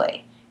bit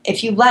mentally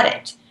if you let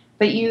it.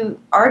 But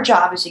our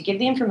job is to give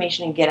the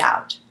information and get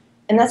out.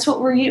 And that's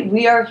what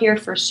we are here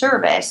for,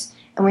 service,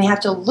 and we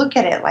have to look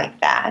at it like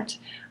that.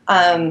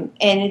 And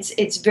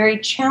it's very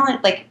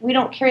challenging. Like, we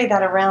don't carry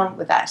that around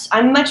with us.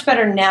 I'm much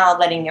better now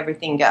letting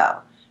everything go.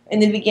 In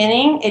the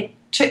beginning,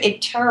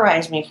 it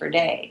terrorized me for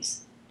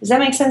days. Does that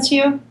make sense to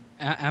you?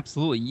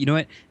 Absolutely. You know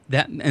what?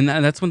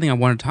 That's one thing I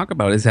want to talk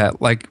about, is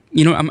that, like,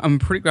 I'm a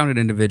pretty grounded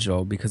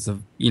individual because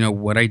of,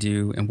 what I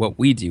do and what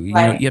we do. You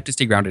have to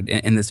stay grounded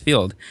in this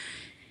field.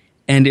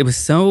 And it was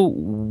so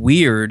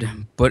weird,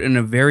 but in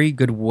a very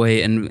good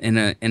way, and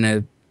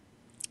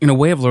in a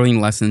way of learning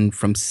a lesson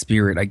from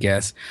spirit, I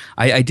guess.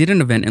 I did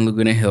an event in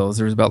Laguna Hills.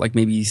 There was about like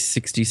maybe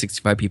 60,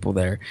 65 people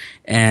there.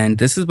 And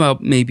this is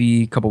about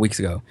maybe a couple weeks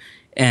ago.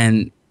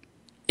 And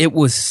it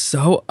was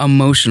so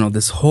emotional,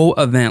 this whole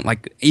event,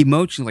 like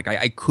emotional, like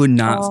I could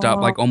not stop,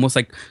 like almost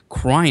like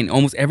crying.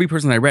 Almost every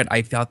person that I read,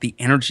 I felt the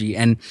energy.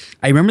 And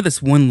I remember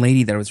this one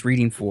lady that I was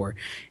reading for,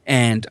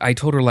 and I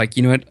told her, like,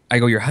 I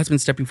go, your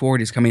husband's stepping forward,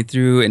 he's coming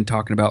through and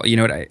talking about,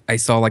 I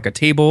saw like a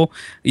table,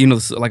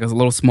 like a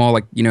little small,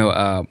 like,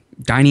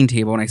 dining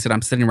table. And I said,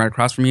 I'm sitting right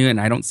across from you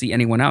and I don't see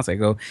anyone else. I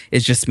go,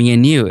 it's just me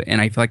and you. And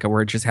I feel like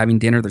we're just having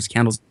dinner. There's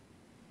candles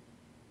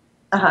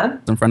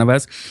in front of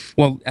us.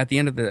 Well, towards the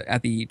end of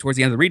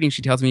the reading,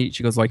 she tells me,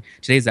 she goes like,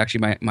 today is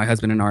actually my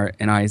husband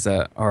and I's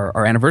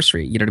our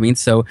anniversary. You know what I mean?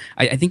 So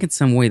I think in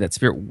some way that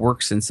spirit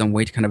works in some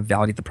way to kind of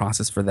validate the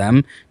process for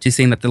them, to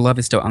saying that the love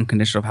is still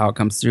unconditional of how it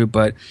comes through.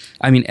 But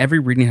I mean, every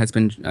reading has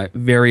been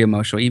very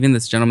emotional. Even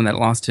this gentleman that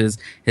lost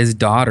his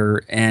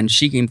daughter, and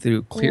she came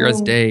through clear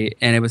as day,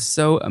 and it was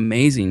so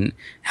amazing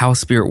how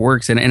spirit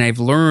works. And I've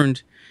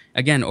learned,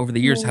 again, over the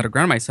years, how to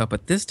ground myself,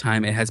 but this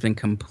time it has been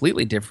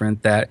completely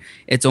different, that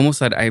it's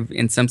almost like I've,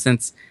 in some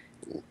sense,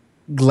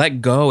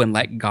 let go and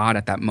let God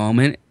at that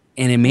moment,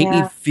 and it made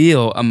me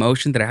feel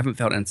emotion that I haven't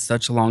felt in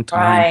such a long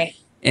time,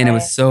 and it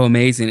was so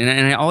amazing.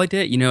 And all I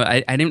did,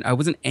 I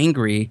wasn't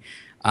angry,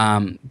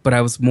 but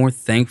I was more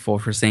thankful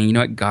for saying, you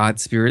know what, God,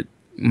 Spirit,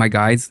 my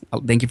guides,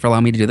 thank you for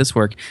allowing me to do this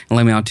work and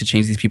allowing me out to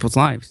change these people's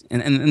lives.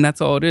 And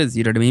that's all it is,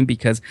 you know what I mean?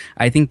 Because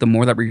I think the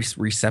more that we're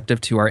receptive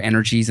to our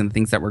energies and the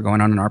things that were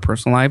going on in our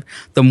personal life,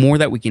 the more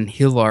that we can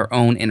heal our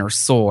own inner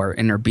soul, our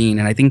inner being.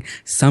 And I think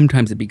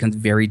sometimes it becomes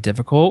very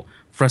difficult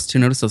for us to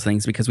notice those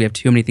things because we have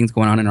too many things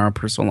going on in our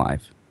personal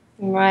life.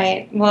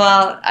 Right.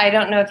 Well, I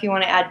don't know if you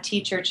want to add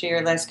teacher to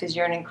your list, because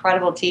you're an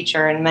incredible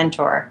teacher and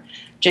mentor,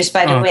 just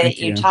by the way that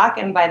you talk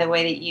and by the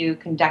way that you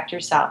conduct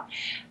yourself.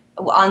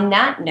 On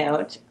that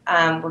note,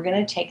 we're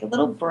going to take a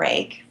little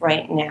break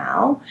right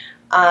now,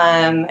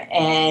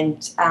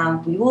 and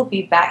we will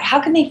be back. How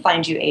can they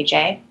find you,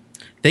 AJ?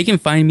 They can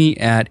find me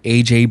at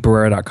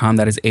ajbarrera.com.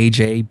 That is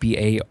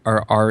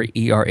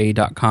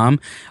AJBARRERA.com.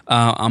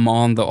 I'm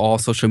on all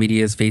social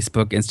medias,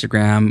 Facebook,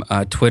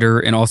 Instagram, Twitter,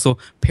 and also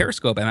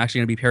Periscope. I'm actually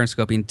going to be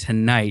Periscoping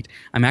tonight.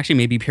 I'm actually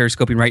maybe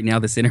Periscoping right now,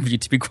 this interview,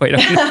 to be quite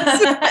honest.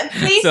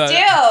 Please do.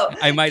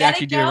 I might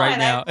actually do it right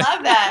now. I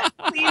love that.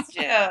 Please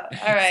do.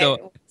 All right.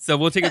 So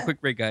we'll take a quick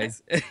break,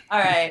 guys. All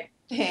right.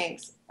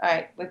 Thanks. All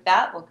right. With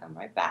that, we'll come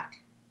right back.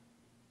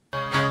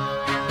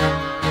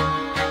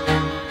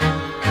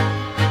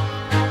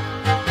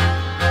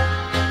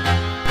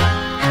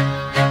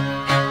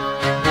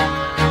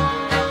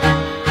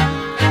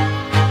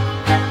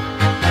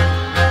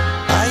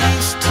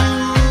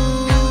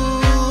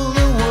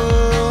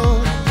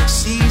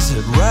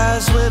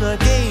 When I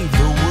gave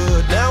the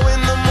word, now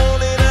in the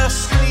morning I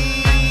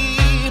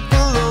sleep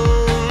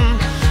alone.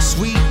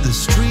 Sweep the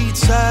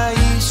streets I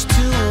used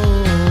to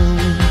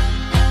own.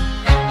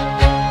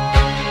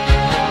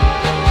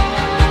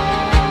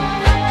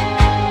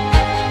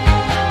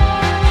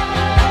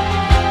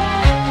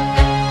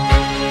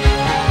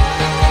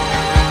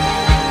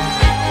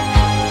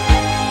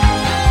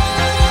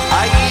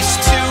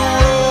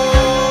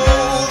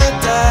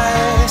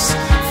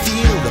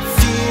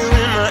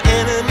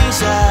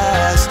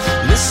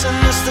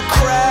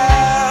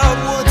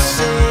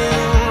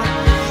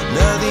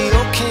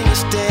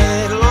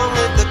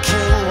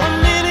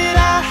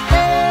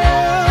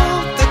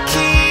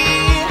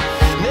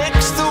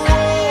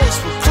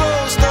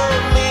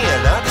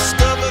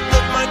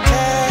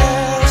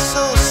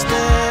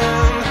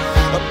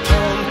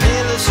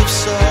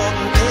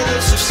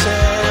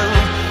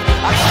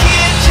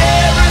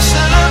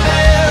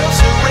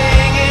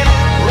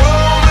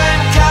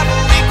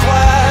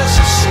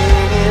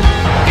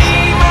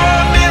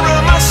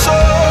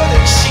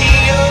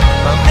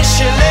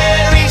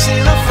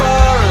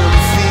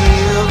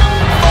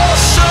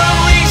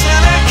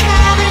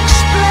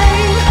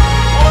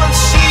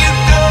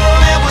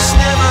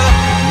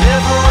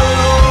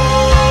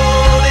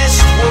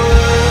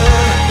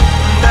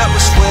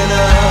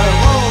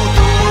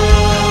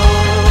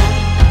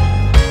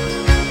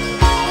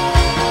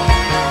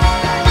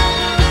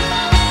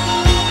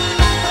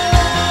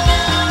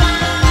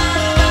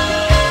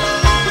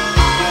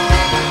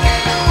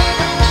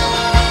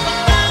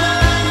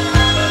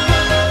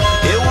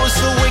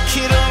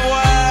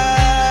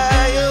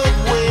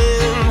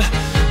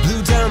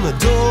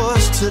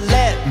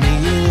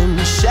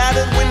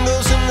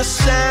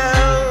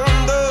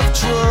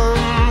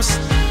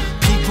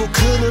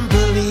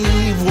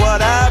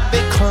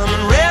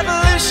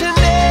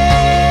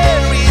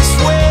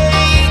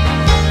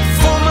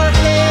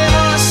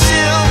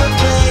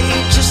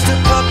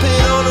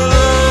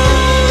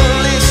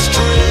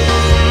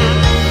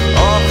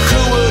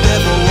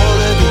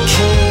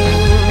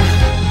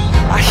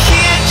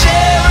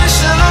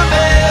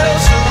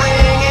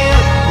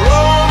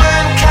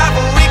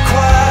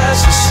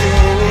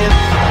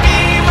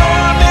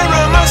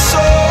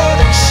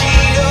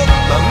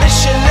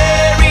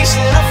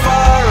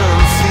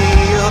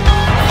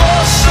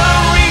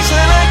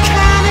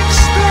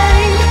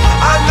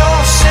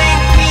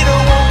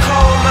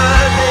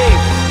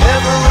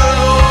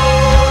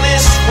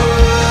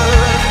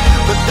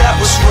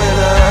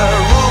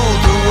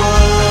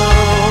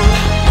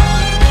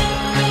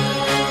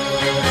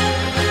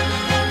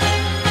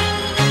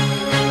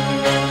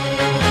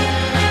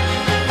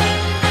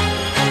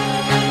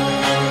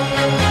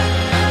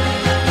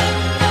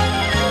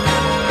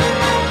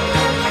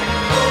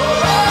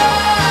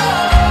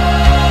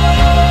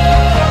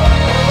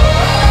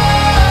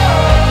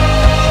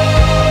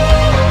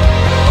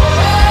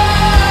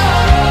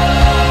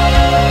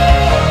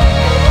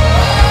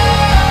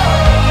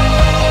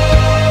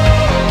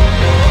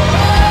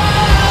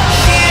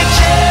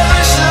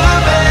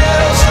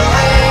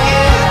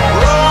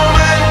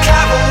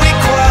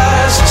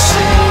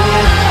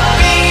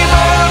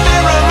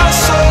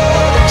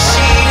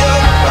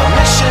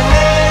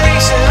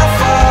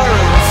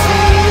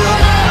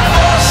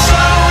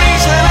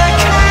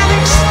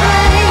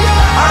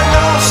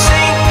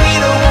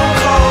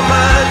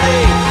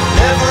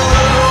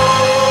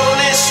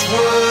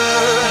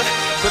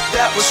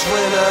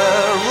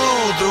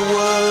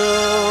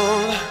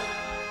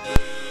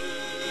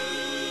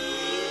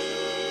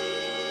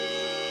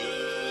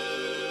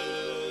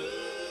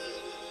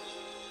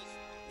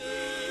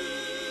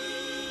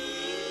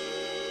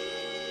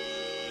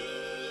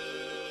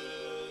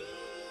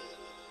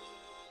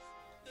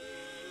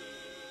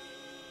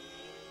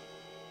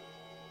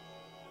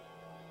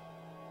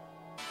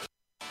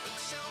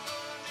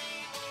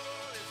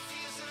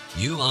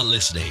 You are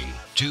listening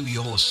to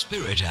your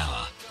Spirit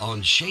Hour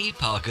on Shay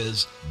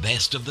Parker's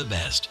Best of the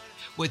Best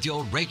with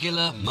your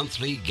regular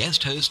monthly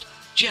guest host,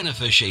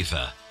 Jennifer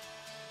Schaefer.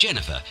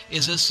 Jennifer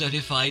is a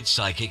certified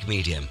psychic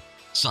medium,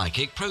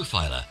 psychic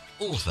profiler,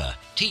 author,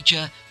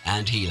 teacher,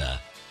 and healer.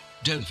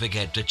 Don't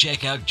forget to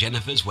check out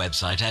Jennifer's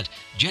website at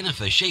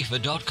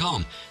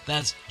jenniferschaefer.com.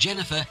 That's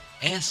Jennifer,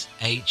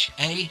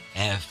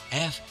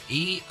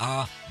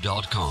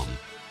 SHAFFER.com.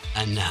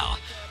 And now,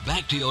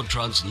 back to your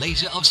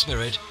translator of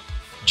spirit,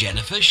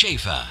 Jennifer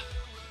Schaefer.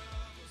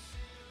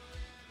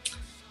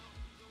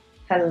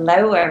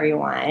 Hello,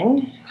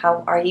 everyone.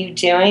 How are you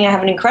doing? I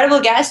have an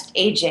incredible guest,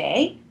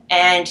 AJ,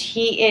 and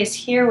he is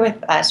here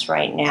with us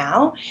right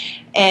now.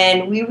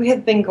 And we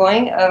have been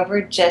going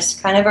over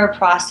just kind of our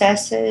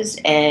processes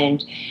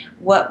and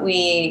what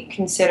we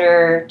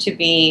consider to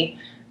be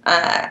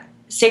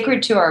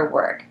sacred to our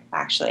work,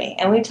 actually.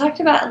 And we talked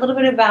about a little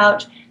bit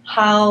about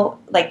how,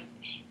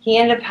 he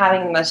ended up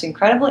having the most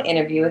incredible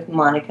interview with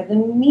Monica the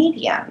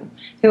Medium,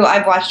 who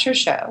I've watched her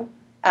show.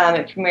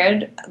 It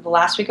premiered the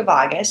last week of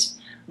August.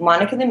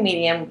 Monica the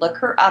Medium, look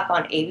her up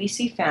on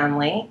ABC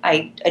Family.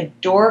 I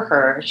adore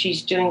her.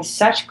 She's doing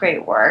such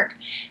great work.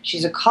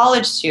 She's a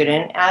college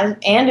student and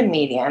a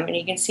medium, and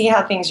you can see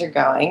how things are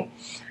going.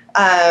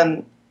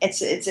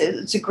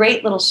 It's a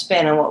great little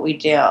spin on what we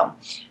do.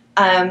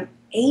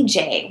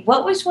 AJ,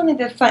 what was one of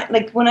the fun,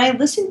 when I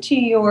listened to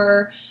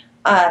your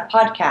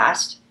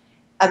podcast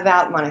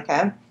about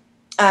Monica,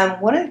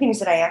 one of the things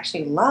that I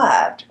actually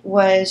loved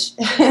was,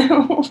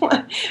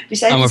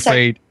 besides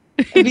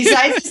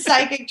the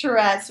psychic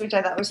Tourette's, which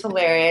I thought was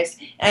hilarious,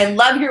 and I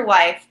love your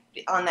wife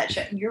on that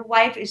show. Your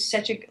wife is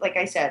such a, like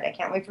I said, I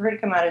can't wait for her to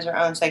come out as her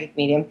own psychic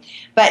medium,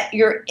 but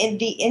you're in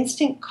the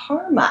instant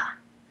karma.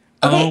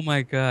 Okay. Oh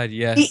my God,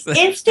 yes. The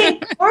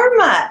instant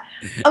karma.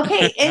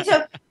 Okay, and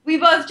so we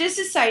both, just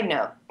a side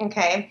note,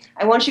 okay,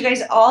 I want you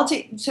guys all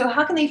to, so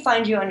how can they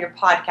find you on your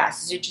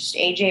podcast? Is it just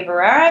AJ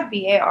Barrera,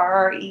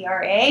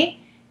 Barrera,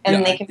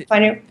 and they can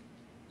find it?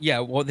 Yeah,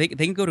 well, they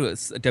can go to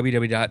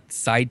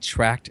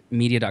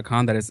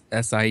www.sidetrackedmedia.com. That is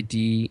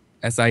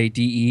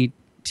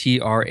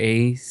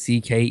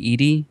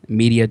SIDETRACKED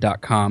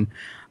media.com.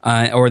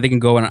 Or they can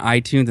go on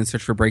iTunes and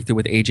search for Breakthrough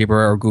with AJ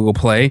Barrera or Google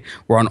Play.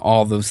 We're on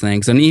all those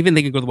things. And even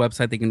they can go to the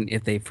website. They can,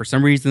 if they, for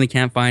some reason they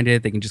can't find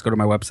it, they can just go to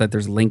my website.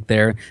 There's a link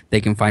there. They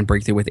can find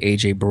Breakthrough with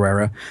AJ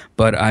Barrera.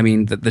 But I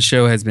mean, the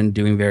show has been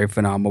doing very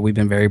phenomenal. We've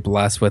been very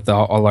blessed with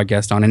all our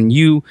guests on. And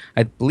you,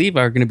 I believe,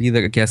 are going to be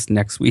the guest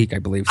next week, I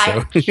believe.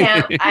 So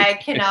I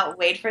cannot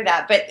wait for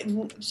that. But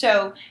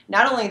so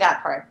not only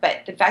that part,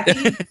 but the fact that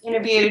you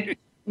interviewed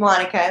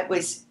Monica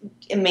was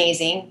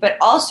amazing, but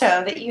also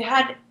that you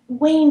had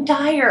Wayne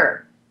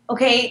Dyer,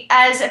 okay,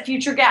 as a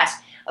future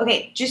guest.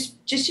 Okay,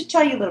 just to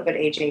tell you a little bit,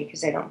 AJ,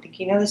 because I don't think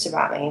you know this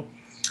about me.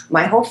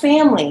 My whole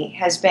family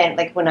has been,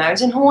 when I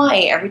was in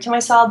Hawaii, every time I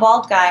saw a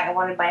bald guy, I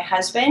wanted my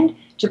husband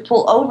to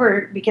pull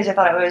over because I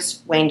thought it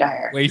was Wayne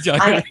Dyer. Wayne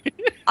Dyer.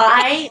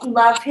 I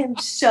love him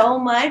so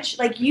much.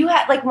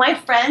 My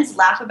friends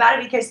laugh about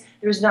it because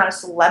there's not a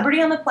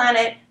celebrity on the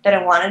planet that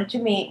I wanted to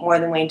meet more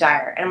than Wayne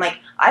Dyer. And I'm like,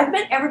 I've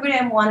met everybody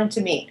I wanted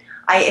to meet.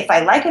 If I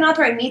like an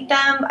author, I meet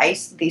them.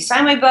 They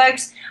sign my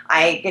books.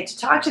 I get to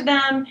talk to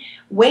them.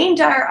 Wayne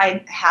Dyer,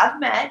 I have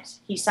met.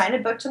 He signed a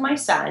book to my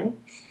son,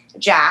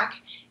 Jack.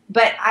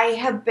 But I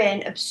have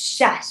been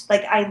obsessed.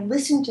 I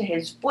listen to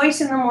his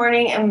voice in the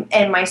morning,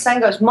 and my son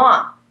goes,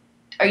 "Mom,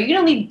 are you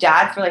going to leave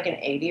Dad for an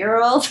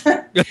 80-year-old?"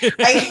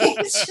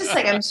 It's just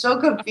I'm so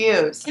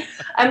confused.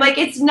 I'm like,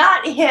 it's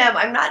not him.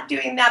 I'm not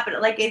doing that. But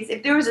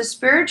if there was a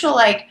spiritual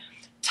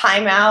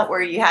time out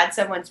where you had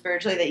someone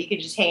spiritually that you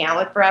could just hang out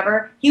with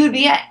forever, he would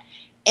be it.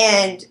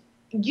 And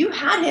you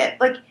had him.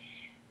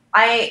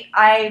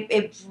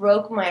 It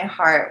broke my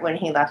heart when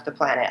he left the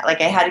planet. I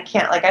had to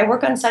cancel. I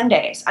work on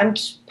Sundays. I'm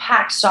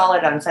packed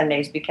solid on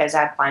Sundays because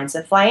I have clients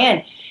that fly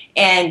in.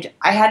 And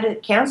I had to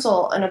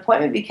cancel an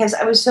appointment because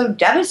I was so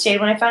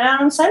devastated when I found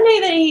out on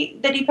Sunday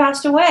that he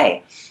passed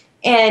away.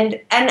 And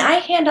I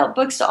hand out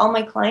books to all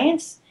my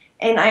clients.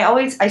 And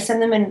I send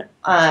them in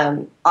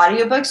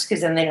audiobooks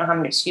because then they don't have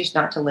an excuse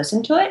not to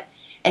listen to it.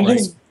 And right.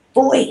 His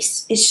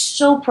voice is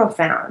so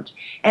profound.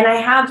 And I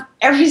have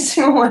every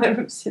single one of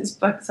his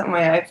books on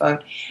my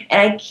iPhone.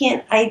 And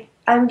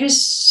I'm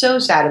just so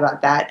sad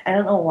about that. I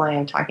don't know why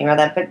I'm talking about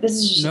that, but this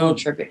is just a little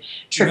tribute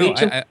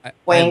to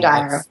Wayne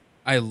Dyer.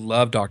 I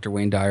love Dr.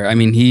 Wayne Dyer. I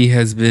mean, he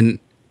has been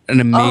an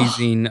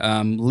amazing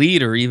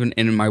leader even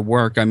in my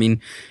work. I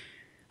mean,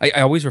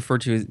 I always refer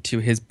to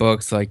his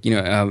books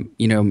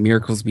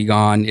Miracles Be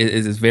Gone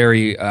is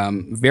very,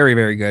 very,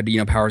 very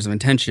good. Powers of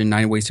Intention,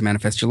 9 Ways to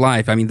Manifest Your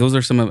Life. I mean, those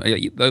are some of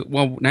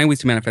 9 Ways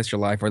to Manifest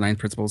Your Life or 9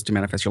 Principles to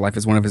Manifest Your Life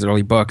is one of his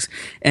early books.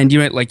 And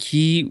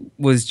he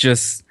was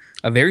just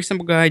a very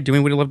simple guy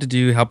doing what he loved to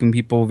do, helping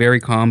people, very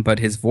calm. But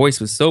his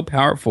voice was so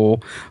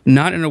powerful,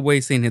 not in a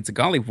way saying it's a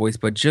godly voice,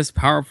 but just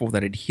powerful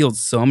that it healed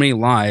so many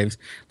lives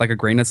like a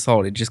grain of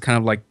salt. It just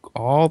kind of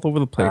all over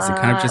the place. It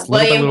kind of just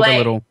little by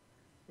little.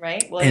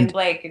 Right? William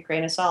Blake, A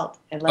Grain of Salt.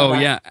 I love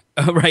that. Yeah.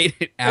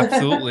 Right,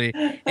 absolutely.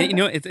 And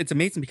it's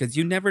amazing because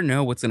you never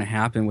know what's going to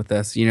happen with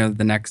us,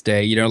 the next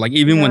day. Like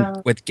even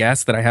when with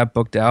guests that I have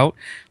booked out,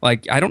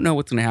 like I don't know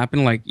what's going to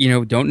happen. Like,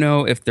 don't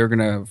know if they're going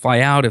to fly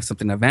out, if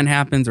something event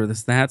happens or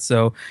this, that.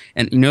 So,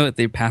 and if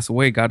they pass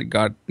away, God,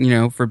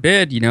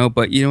 forbid,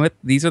 but you know what?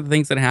 These are the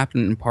things that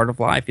happen in part of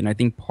life. And I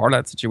think part of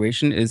that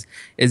situation is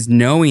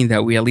knowing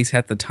that we at least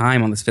had the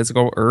time on this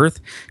physical earth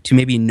to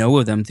maybe know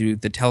of them through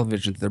the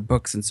television, their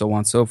books and so on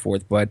and so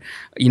forth. But,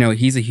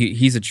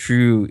 he's a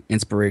true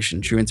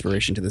inspiration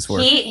to this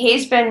work.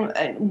 He's been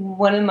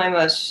one of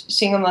my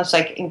single most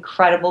like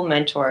incredible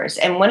mentors,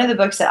 and one of the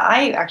books that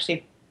I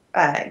actually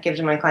give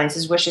to my clients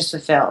is Wishes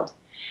Fulfilled.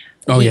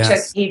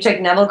 He took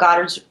Neville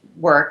Goddard's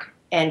work,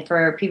 and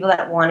for people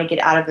that want to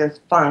get out of the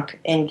funk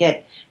and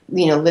get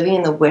living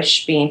in the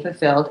wish being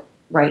fulfilled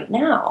right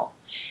now,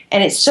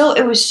 and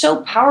it was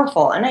so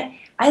powerful. And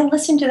I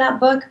listened to that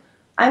book,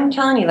 I'm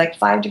telling you, like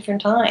 5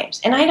 different times,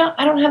 and I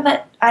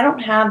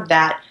don't have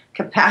that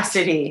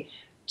capacity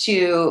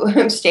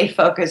to stay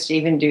focused to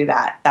even do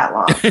that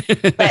long.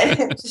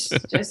 But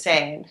just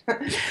saying.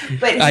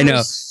 But I know.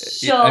 Was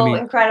so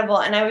incredible,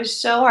 and I was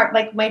so hard.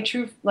 Like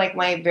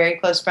my very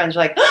close friends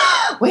were like,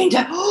 oh, Wayne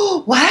Dyer,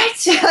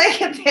 what?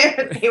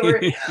 Like they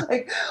were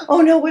like,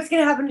 oh no, what's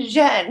gonna happen to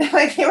Jen?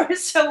 Like they were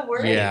so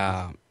worried.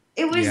 Yeah.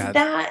 It was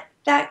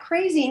that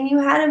crazy, and you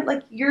had him.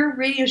 Like your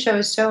radio show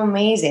is so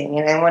amazing,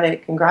 and I want to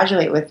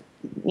congratulate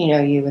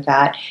you with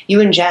that.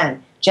 You and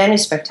Jen. Jen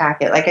is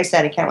spectacular. Like I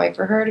said, I can't wait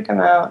for her to come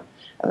out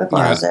of the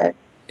closet.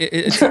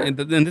 And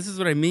this is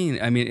what I mean.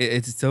 I mean,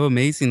 it's so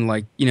amazing.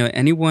 Like,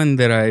 anyone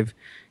that I've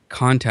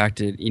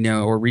contacted,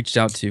 or reached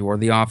out to, or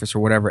the office or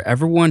whatever,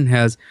 everyone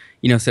has,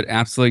 said,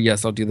 absolutely,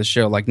 yes, I'll do the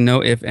show. Like,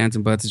 no ifs, ands,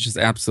 and buts. It's just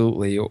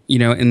absolutely,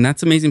 and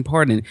that's the amazing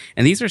part. And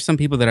these are some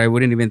people that I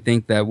wouldn't even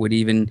think that would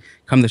even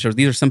come to the shows.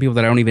 These are some people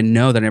that I don't even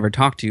know that I never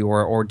talked to,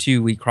 or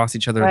two, we cross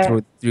each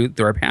other through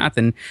our path.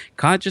 And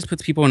God just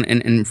puts people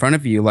in front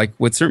of you. Like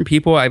with certain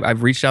people,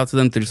 I've reached out to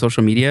them through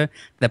social media.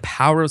 The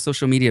power of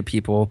social media,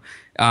 people,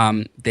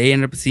 they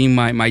ended up seeing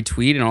my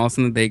tweet, and all of a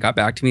sudden they got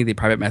back to me. They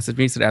private messaged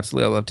me, said,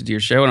 absolutely, I'd love to do your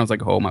show. And I was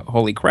like,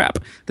 holy crap,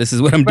 this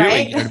is what I'm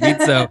doing. You know what I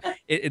mean? So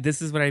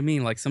this is what I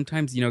mean. Like sometimes,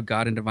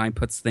 God and divine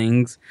puts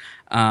things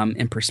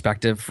in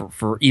perspective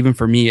for even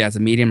for me as a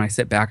medium. I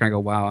sit back and I go,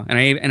 wow.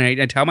 And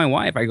I tell my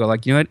wife, I go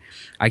like, you know what?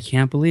 I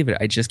can't believe it.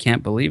 I just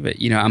can't believe it.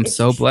 I'm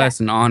so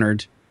blessed and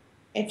honored.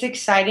 It's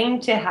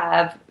exciting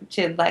to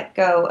let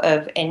go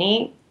of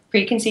any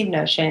preconceived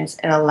notions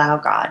and allow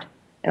God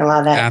and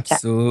allow that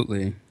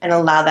absolutely and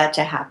allow that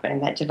to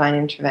happen, that divine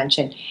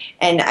intervention.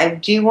 And I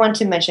do want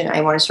to mention, I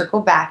want to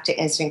circle back to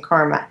instant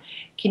karma.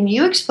 Can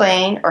you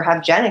explain, or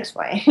have Jen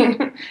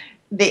explain,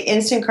 the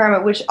instant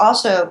karma, which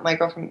also my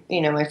girlfriend,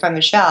 my friend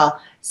Michelle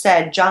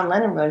said John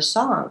Lennon wrote a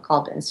song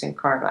called Instant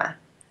Karma.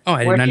 Oh,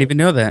 I did not even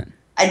know that.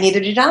 And neither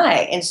did I.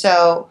 And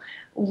so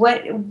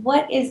what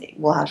is,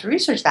 we'll have to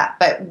research that,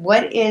 but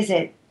what is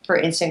it for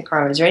instant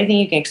karma? Is there anything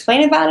you can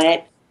explain about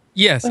it?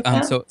 Yes.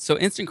 So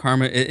instant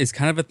karma is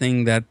kind of a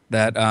thing that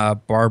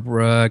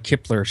Barbara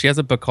Kipler, she has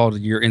a book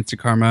called Your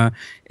Instant Karma,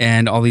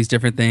 and all these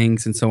different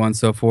things and so on and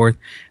so forth.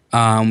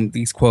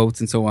 These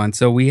quotes and so on.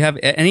 So we have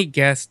any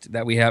guest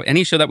that we have,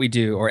 any show that we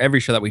do, or every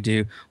show that we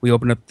do, we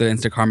open up the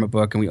Instant Karma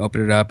book and we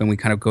open it up and we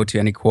kind of go to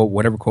any quote,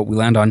 whatever quote we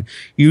land on,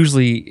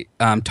 usually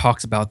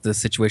talks about the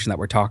situation that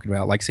we're talking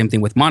about. Like same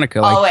thing with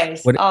Monica. Like,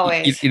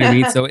 always. You know what I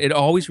mean? So it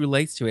always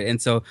relates to it.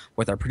 And so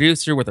with our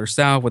producer, with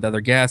ourselves, with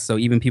other guests, so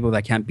even people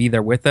that can't be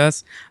there with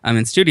us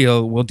in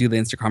studio, we'll do the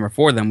Instant Karma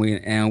for them.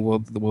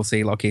 We'll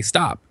say, okay,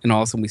 stop. And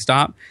all of a sudden we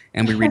stop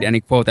and we read any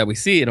quote that we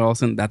see, and all of a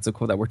sudden that's the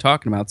quote that we're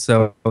talking about.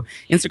 So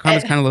Instant Karma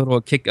is kind of a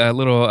little kick,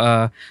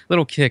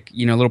 little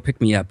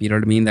pick me up. You know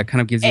what I mean? That kind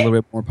of gives you a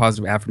little bit more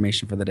positive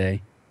affirmation for the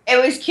day.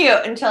 It was cute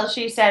until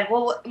she said,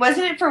 "Well,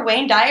 wasn't it for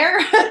Wayne Dyer?"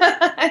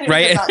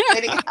 Right. It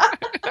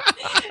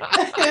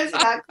was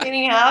about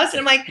cleaning house, and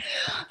I'm like,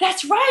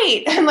 "That's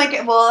right." I'm like,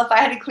 "Well, if I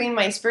had to clean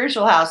my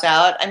spiritual house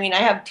out, I mean, I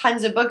have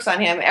tons of books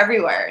on him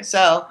everywhere."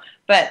 So,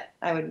 but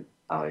I would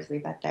always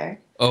leave that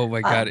there. Oh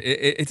my God,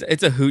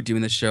 it's a hoot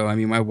doing this show. I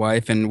mean, my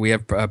wife and we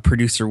have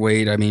producer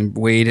Wade. I mean,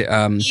 Wade.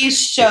 He's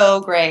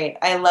so great.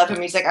 I love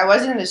him. He's like, I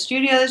wasn't in the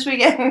studio this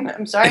weekend.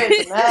 I'm sorry,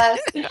 it's a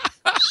mess.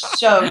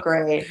 So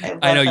great.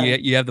 I know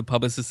you have the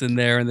publicist in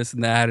there and this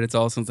and that. And it's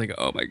also like,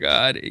 oh my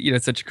God,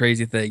 it's such a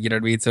crazy thing. You know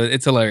what I mean? So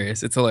it's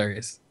hilarious. It's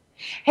hilarious.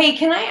 Hey,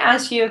 can I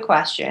ask you a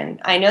question?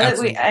 I know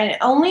Absolutely. That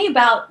only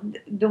about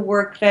the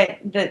work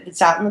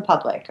that's out in the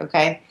public.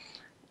 Okay.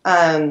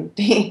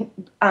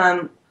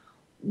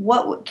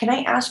 What can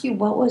I ask you?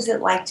 What was it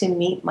like to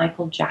meet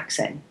Michael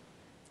Jackson?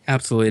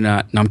 Absolutely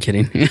not. No, I'm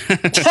kidding.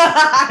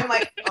 I'm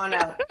like, oh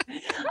no,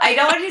 I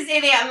don't want you to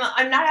say that.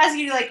 I'm not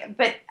asking you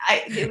but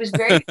it was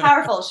very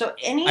powerful. So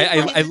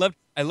I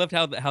loved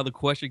how the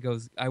question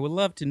goes. I would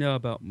love to know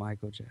about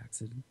Michael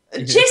Jackson.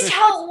 Just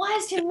how it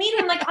was to meet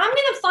him. Like, I'm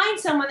going to find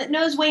someone that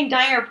knows Wayne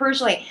Dyer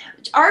personally.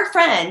 Our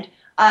friend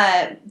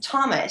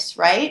Thomas,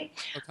 right?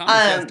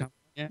 Oh, Thomas,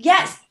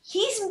 Yes.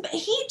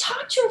 he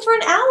talked to him for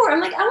an hour. I'm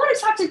like, I want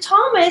to talk to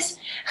Thomas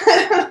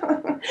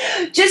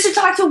just to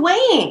talk to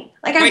Wayne.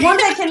 Like, I want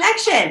that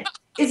connection.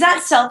 Is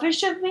that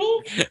selfish of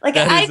me? Like,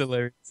 that is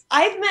hilarious.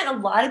 I've met a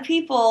lot of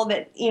people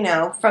that, you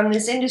know, from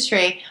this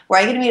industry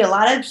where I get to meet a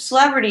lot of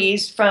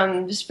celebrities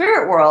from the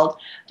spirit world,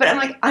 but I'm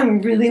like,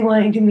 I'm really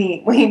wanting to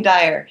meet Wayne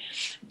Dyer.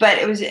 But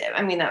it was,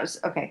 I mean, that was,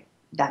 okay.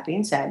 That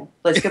being said,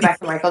 let's go back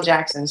to Michael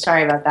Jackson.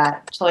 Sorry about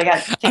that. Totally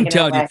got taken I'm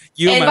telling away.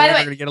 you, you and my wife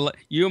are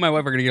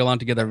going to get along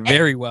together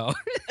very well.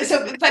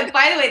 So, but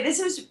by the way,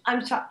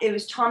 it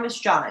was Thomas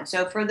John.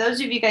 So for those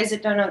of you guys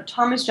that don't know,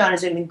 Thomas John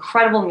is an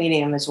incredible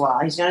medium as well.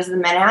 He's known as the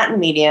Manhattan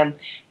Medium.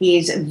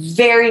 He's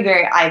very,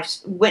 very, I've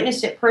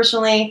witnessed it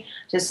personally,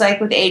 just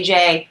like with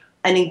AJ,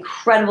 an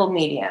incredible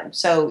medium.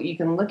 So you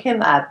can look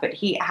him up, but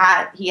he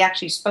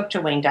actually spoke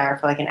to Wayne Dyer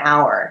for like an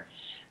hour.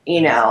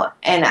 You know,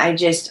 and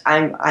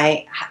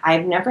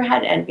I've never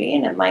had envy,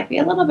 and it might be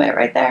a little bit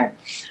right there.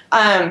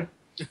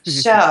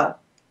 So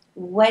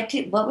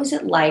what was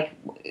it like?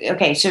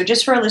 Okay, so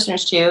just for our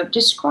listeners too,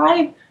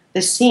 describe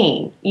the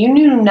scene. You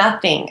knew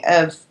nothing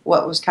of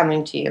what was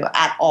coming to you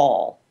at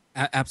all.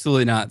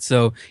 Absolutely not.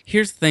 So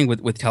here's the thing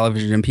with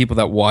television and people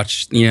that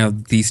watch, you know,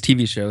 these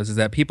TV shows is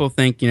that people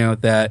think, you know,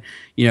 that,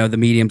 you know, the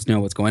mediums know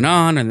what's going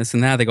on and this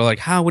and that. They go like,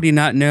 how would he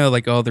not know?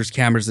 Like, oh, there's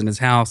cameras in his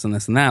house and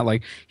this and that.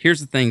 Like, here's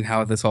the thing,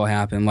 how this all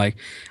happened. Like,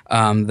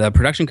 the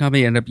production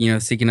company ended up, you know,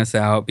 seeking us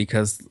out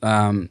because,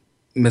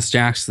 Miss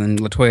Jackson,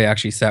 LaToya,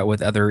 actually sat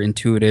with other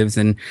intuitives.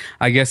 And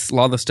I guess a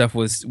lot of the stuff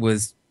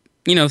was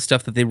you know,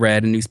 stuff that they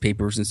read in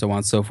newspapers and so on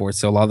and so forth.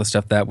 So a lot of the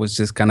stuff that was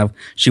just kind of,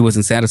 she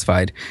wasn't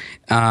satisfied.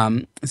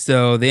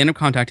 So they ended up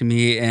contacting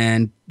me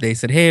and they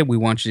said, hey, we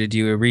want you to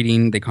do a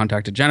reading. They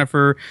contacted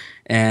Jennifer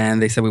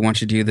and they said, we want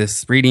you to do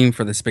this reading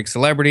for this big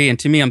celebrity. And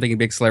to me, I'm thinking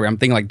big celebrity. I'm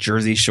thinking like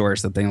Jersey Shore or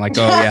something like,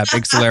 oh yeah,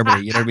 big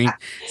celebrity. You know what I mean?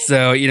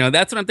 So, you know,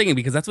 that's what I'm thinking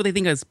because that's what they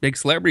think as big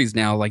celebrities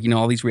now, like, you know,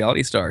 all these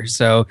reality stars.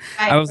 So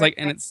I was like,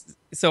 and it's,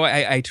 so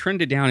I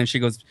turned it down and she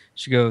goes,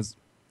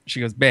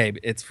 babe,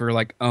 it's for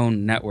like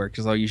own network.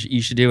 She's like,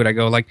 you should do it. I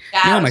go like,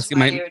 yeah,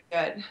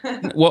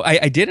 no, well,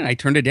 I didn't. I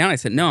turned it down. I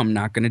said, no, I'm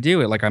not going to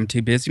do it. Like, I'm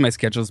too busy. My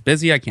schedule's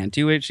busy. I can't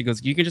do it. She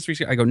goes, you can just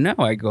reach. I go, no.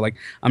 I go like,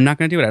 I'm not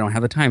going to do it. I don't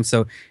have the time.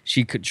 So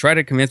she could try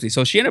to convince me.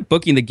 So she ended up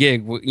booking the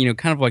gig, you know,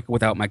 kind of like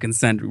without my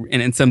consent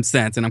in some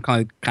sense. And I'm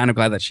kind of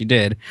glad that she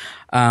did.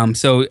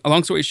 So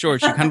long story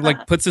short, she kind of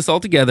like puts this all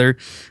together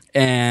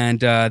and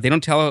they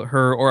don't tell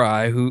her or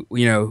I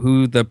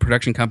who the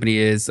production company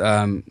is,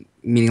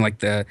 meaning like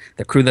the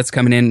crew that's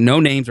coming in, no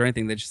names or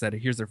anything. They just said,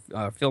 here's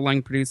their fill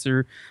line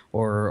producer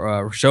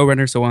or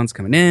showrunner, so on's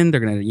coming in. They're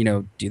going to, you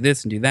know, do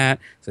this and do that.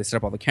 So they set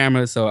up all the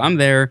cameras. So I'm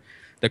there,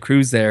 the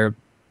crew's there,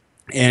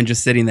 and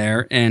just sitting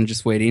there and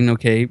just waiting.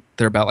 Okay,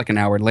 they're about like an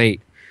hour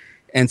late.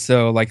 And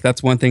so like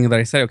that's one thing that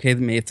I said, okay,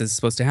 if this is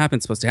supposed to happen,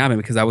 it's supposed to happen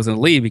because I was going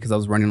to leave because I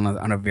was running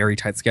on a very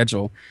tight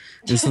schedule.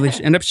 And so they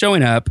end up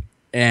showing up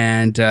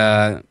and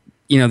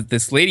you know,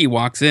 this lady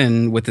walks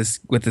in with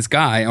this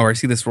guy, or I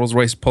see this Rolls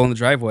Royce pull in the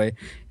driveway,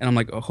 and I'm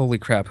like, oh, holy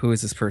crap, who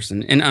is this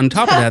person? And on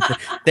top of that,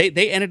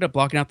 they ended up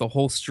blocking out the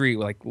whole street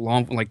with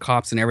like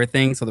cops and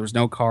everything, so there was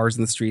no cars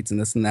in the streets and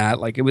this and that.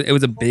 Like it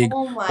was a big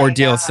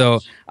ordeal. Gosh. So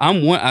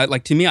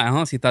to me, I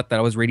honestly thought that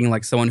I was reading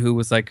like someone who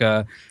was like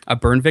a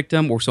burn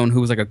victim or someone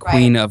who was like a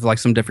queen of like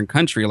some different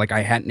country. Like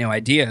I had no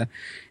idea.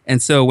 And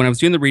so when I was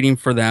doing the reading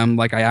for them,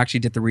 like I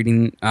actually did the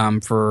reading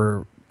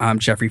for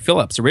Jeffrey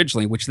Phillips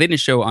originally, which they didn't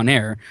show on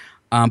air.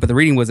 But the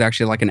reading was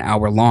actually like an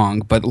hour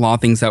long, but a lot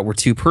of things that were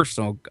too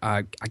personal,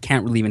 I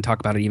can't really even talk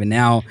about it even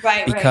now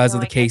because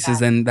of the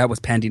cases and that was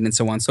pending and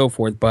so on and so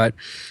forth. But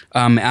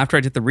after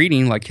I did the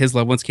reading, like his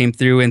loved ones came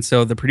through, and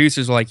so the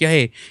producers were like, yeah,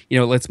 hey, you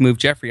know, let's move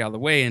Jeffrey out of the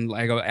way. And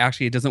I go,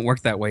 actually, it doesn't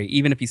work that way.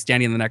 Even if he's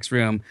standing in the next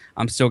room,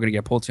 I'm still going to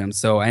get pulled to him.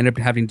 So I ended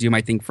up having to do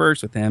my thing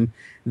first with him.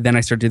 Then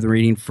I started the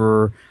reading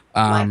for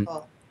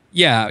Michael.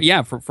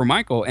 Yeah, for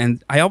Michael.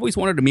 And I always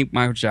wanted to meet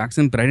Michael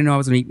Jackson, but I didn't know I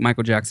was going to meet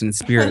Michael Jackson in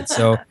spirit.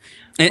 So,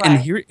 and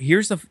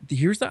here's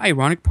the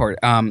ironic part.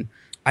 I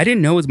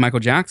didn't know it was Michael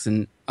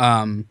Jackson.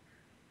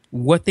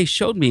 What they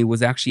showed me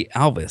was actually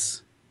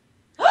Elvis.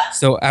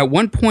 So at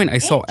one point I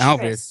saw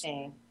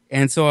Elvis.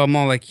 And so I'm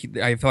all like,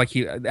 I feel like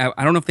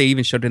I don't know if they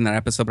even showed it in that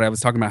episode, but I was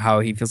talking about how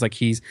he feels like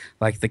he's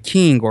like the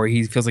king or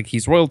he feels like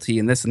he's royalty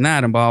and this and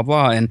that and blah,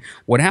 blah. And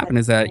what happened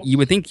is that you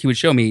would think he would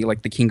show me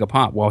like the king of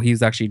pop. Well,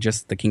 he's actually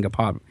just the king of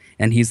pop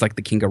and he's like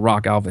the king of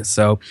rock, Elvis.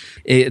 So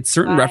it's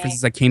certain references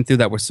that came through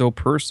that were so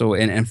personal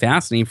and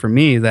fascinating for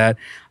me that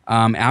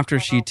after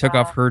she took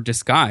off her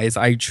disguise,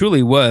 I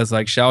truly was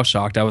like shell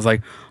shocked. I was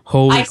like,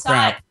 holy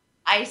crap.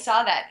 I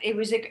saw that. It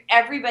was like,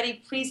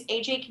 everybody, please,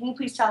 AJ, can you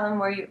please tell them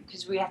where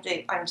because we have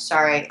to, I'm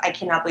sorry, I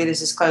cannot believe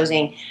this is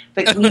closing,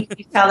 but can you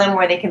please tell them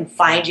where they can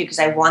find you because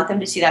I want them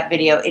to see that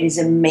video. It is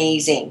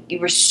amazing. You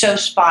were so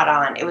spot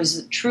on. It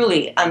was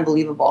truly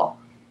unbelievable.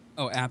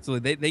 Oh,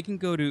 absolutely. They can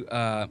go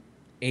to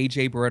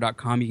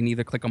ajbarrera.com. You can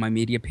either click on my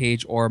media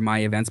page or my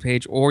events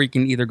page, or you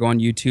can either go on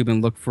YouTube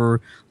and look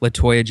for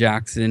Latoya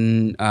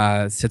Jackson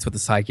Sits with the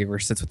Psychic or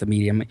Sits with the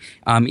Medium.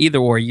 Either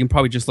or, you can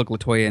probably just look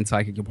Latoya and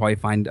Psychic. You'll probably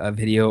find a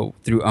video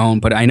through OWN,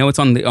 but I know it's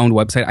on the OWN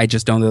website. I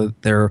just don't know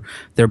their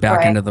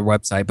back end of the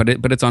website,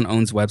 but it's on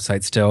OWN's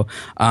website still.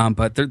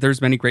 But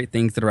there's many great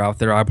things that are out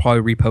there. I'll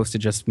probably repost it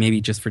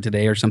just for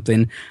today or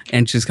something,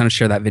 and just kind of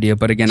share that video.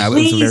 But again, it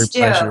was a very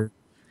pleasure.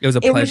 It was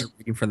a pleasure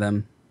reading for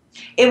them.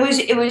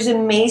 It was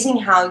amazing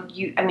how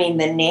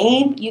the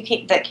name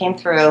that came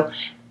through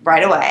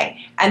right away,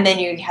 and then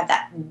you had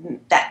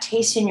that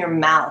taste in your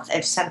mouth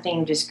of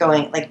something just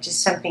going, like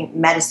just something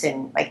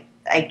medicine. Like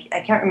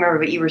I can't remember,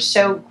 but you were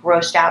so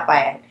grossed out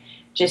by it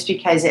just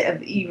because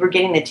you were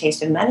getting the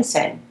taste of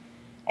medicine,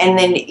 and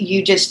then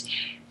you just.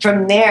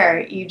 From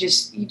there, you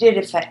did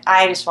it.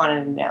 I just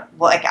wanted to know.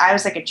 Well, like I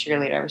was like a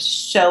cheerleader. I was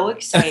so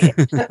excited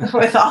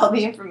with all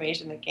the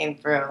information that came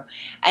through,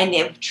 and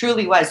it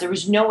truly was. There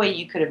was no way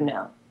you could have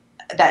known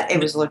that it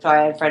was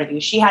Latoya in front of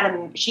you. She had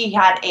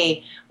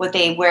a what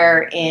they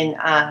wear in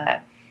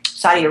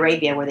Saudi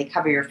Arabia, where they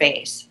cover your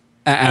face.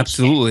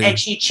 Absolutely. And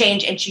she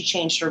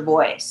changed her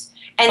voice.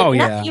 And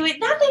yeah. You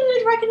would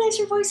recognize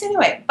her voice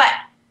anyway. But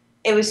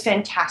it was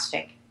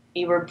fantastic.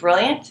 You were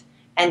brilliant.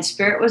 And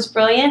Spirit was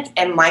brilliant.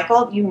 And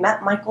Michael, you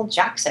met Michael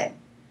Jackson.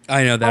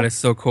 I know, that is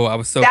so cool. I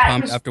was so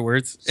pumped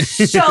afterwards.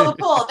 So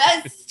cool.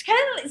 It's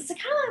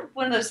kind of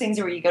one of those things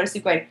where you go to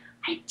sleep going,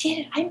 I did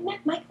it. I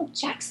met Michael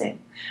Jackson,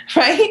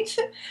 right?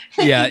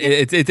 Yeah,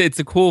 it's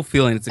a cool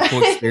feeling. It's a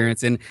cool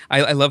experience, and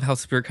I love how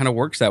Spirit kind of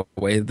works that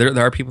way. There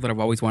are people that I've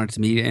always wanted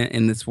to meet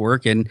in this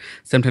work, and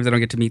sometimes I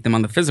don't get to meet them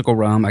on the physical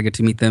realm. I get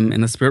to meet them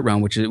in the spirit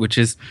realm, which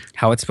is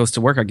how it's supposed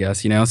to work, I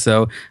guess.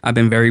 So I've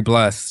been very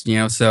blessed.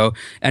 So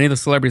any of the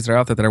celebrities that are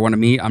out there that I want to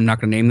meet, I'm not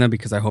going to name them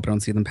because I hope I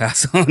don't see them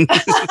pass on.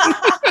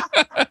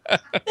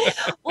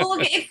 Well,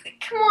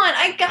 come on,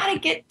 I gotta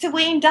get to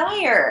Wayne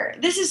Dyer.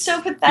 This is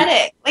so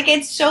pathetic. Like,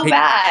 it's so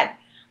bad.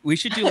 We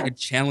should do like a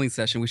channeling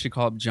session. We should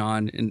call up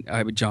John and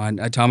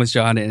Thomas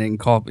John, and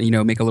call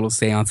make a little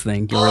seance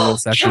thing. Give her a little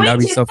session.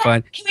 That'd be so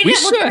fun. We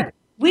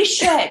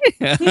should.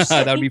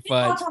 That would be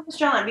fun. Call Thomas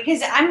John,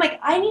 because I'm like,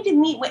 I need to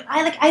meet.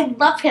 I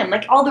love him.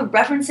 Like all the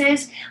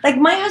references. Like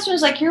my husband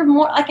was like, you're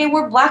more like I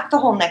wore black the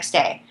whole next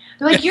day.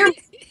 They're like,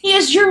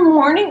 you're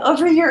mourning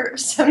over your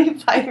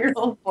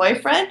 75-year-old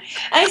boyfriend.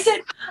 And I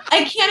said,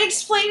 I can't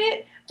explain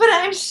it, but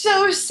I'm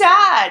so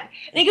sad.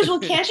 And he goes, well,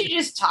 can't you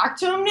just talk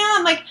to him now?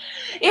 I'm like,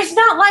 it's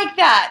not like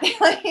that.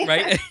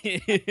 Right?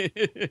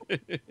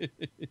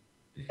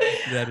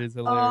 That is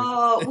hilarious.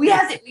 Oh, we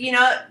have to,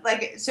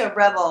 so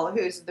Rebel,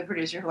 who's the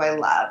producer who I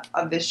love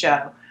of this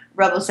show,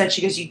 Rebel said,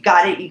 she goes, you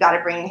got to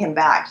bring him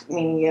back,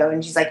 meaning you.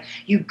 And she's like,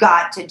 you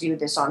got to do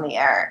this on the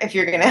air if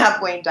you're going to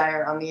have Wayne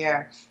Dyer on the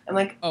air. I'm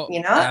like,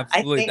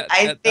 absolutely.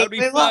 I think we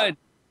will.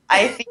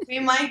 I think we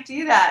might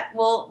do that.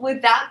 Well,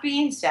 with that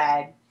being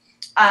said,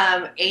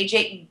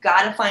 AJ, you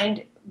got to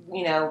find,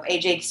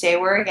 AJ, say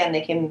where again they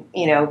can,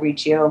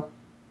 reach you.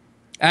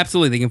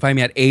 Absolutely. They can find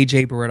me at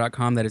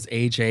ajbarrera.com. That is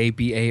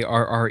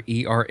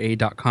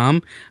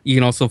AJBarrera.com. You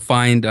can also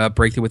find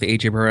Breakthrough with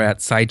AJ Barrera at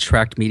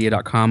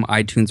sidetrackedmedia.com,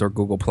 iTunes, or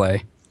Google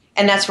Play.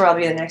 And that's where I'll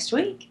be the next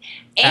week.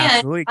 And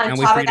absolutely. Can't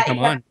wait for you to come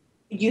on.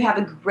 You have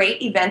a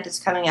great event that's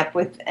coming up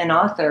with an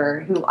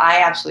author who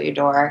I absolutely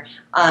adore.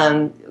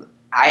 I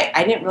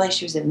didn't realize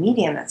she was a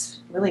medium. That's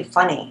really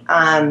funny.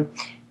 I'm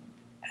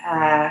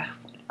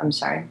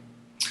sorry.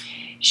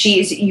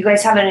 You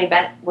guys have an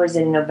event, was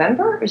it in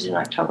November or is it in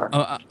October?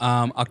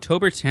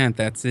 October 10th.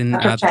 That's in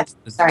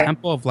the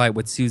Temple of Light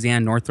with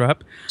Suzanne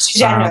Northrup.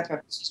 Suzanne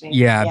Northrup, excuse me.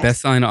 Yeah, yes.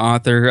 Best-selling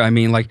author. I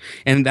mean,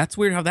 and that's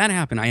weird how that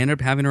happened. I ended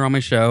up having her on my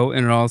show,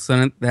 and all of a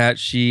sudden that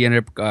she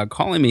ended up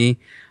calling me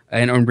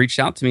and reached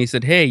out to me,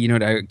 said, hey,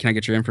 can I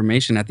get your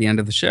information at the end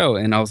of the show?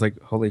 And I was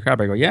like, holy crap.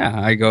 I go, yeah.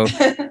 I go,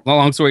 well,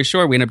 long story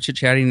short, we ended up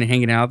chit-chatting and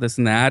hanging out, this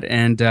and that.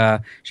 And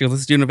she goes,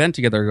 let's do an event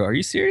together. I go, are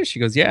you serious? She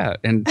goes, yeah.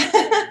 And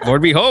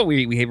Lord behold,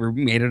 we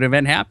made an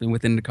event happen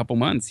within a couple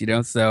months,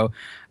 So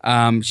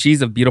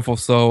she's a beautiful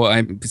soul.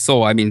 I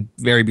mean,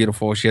 very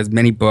beautiful. She has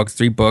many books,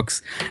 3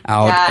 books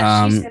out.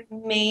 Yeah, she's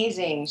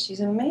amazing. She's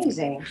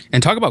amazing.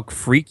 And talk about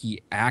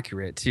freaky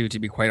accurate, too, to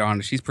be quite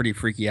honest. She's pretty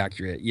freaky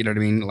accurate. You know what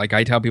I mean? Like,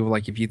 I tell people,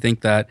 if you think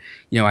that,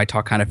 I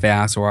talk kind of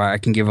fast or I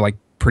can give,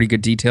 pretty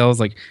good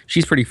details,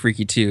 she's pretty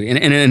freaky too,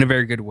 in a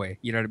very good way.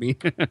 You know what I mean?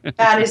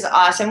 That is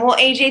awesome. Well,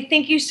 AJ,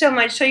 thank you so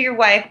much. Show your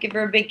wife, give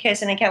her a big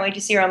kiss, and I can't wait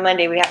to see her on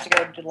Monday. We have to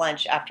go to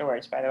lunch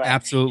afterwards, by the way.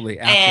 Absolutely.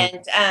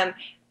 And I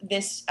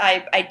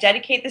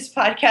dedicate this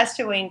podcast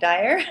to Wayne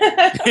Dyer.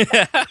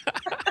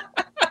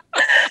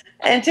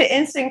 And to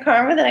Instant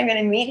Karma, that I'm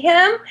going to meet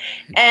him,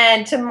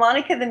 and to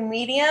Monica the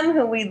Medium,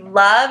 who we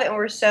love and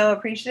we're so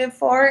appreciative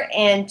for,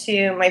 and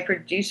to my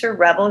producer,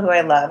 Rebel, who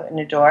I love and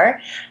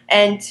adore,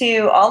 and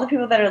to all the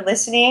people that are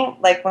listening,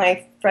 like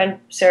my friend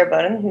Sarah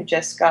Bowden, who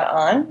just got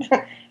on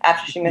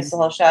after she missed the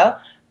whole show,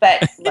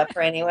 but love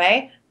her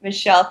anyway.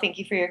 Michelle, thank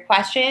you for your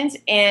questions,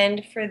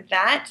 and for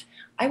that,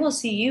 I will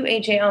see you,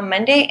 AJ, on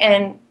Monday,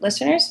 and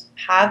listeners,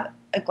 have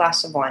a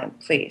glass of wine,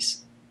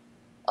 please,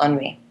 on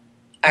me.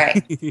 All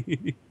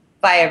right.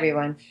 Bye,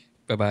 everyone.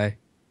 Bye-bye.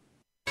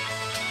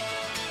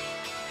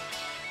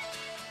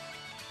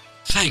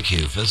 Thank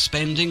you for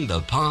spending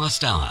the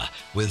past hour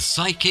with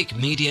psychic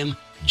medium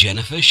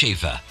Jennifer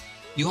Schaefer,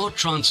 your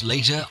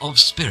translator of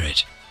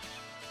spirit.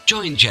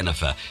 Join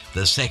Jennifer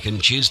the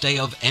second Tuesday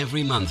of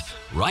every month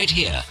right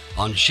here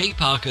on Shay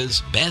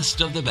Parker's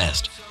Best of the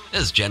Best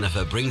as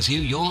Jennifer brings you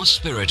your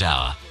Spirit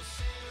Hour.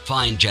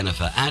 Find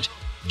Jennifer at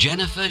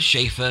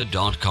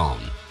jenniferschaefer.com.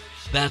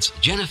 That's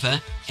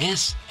Jennifer,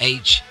 SHAFFER.com.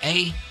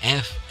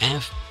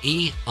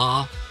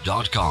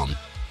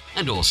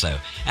 And also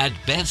at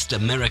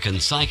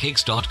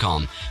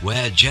bestamericanpsychics.com,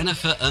 where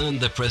Jennifer earned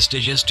the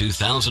prestigious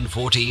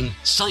 2014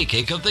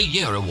 Psychic of the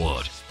Year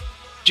Award.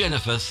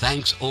 Jennifer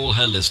thanks all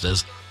her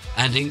listeners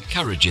and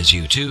encourages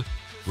you to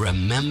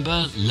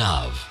remember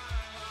love.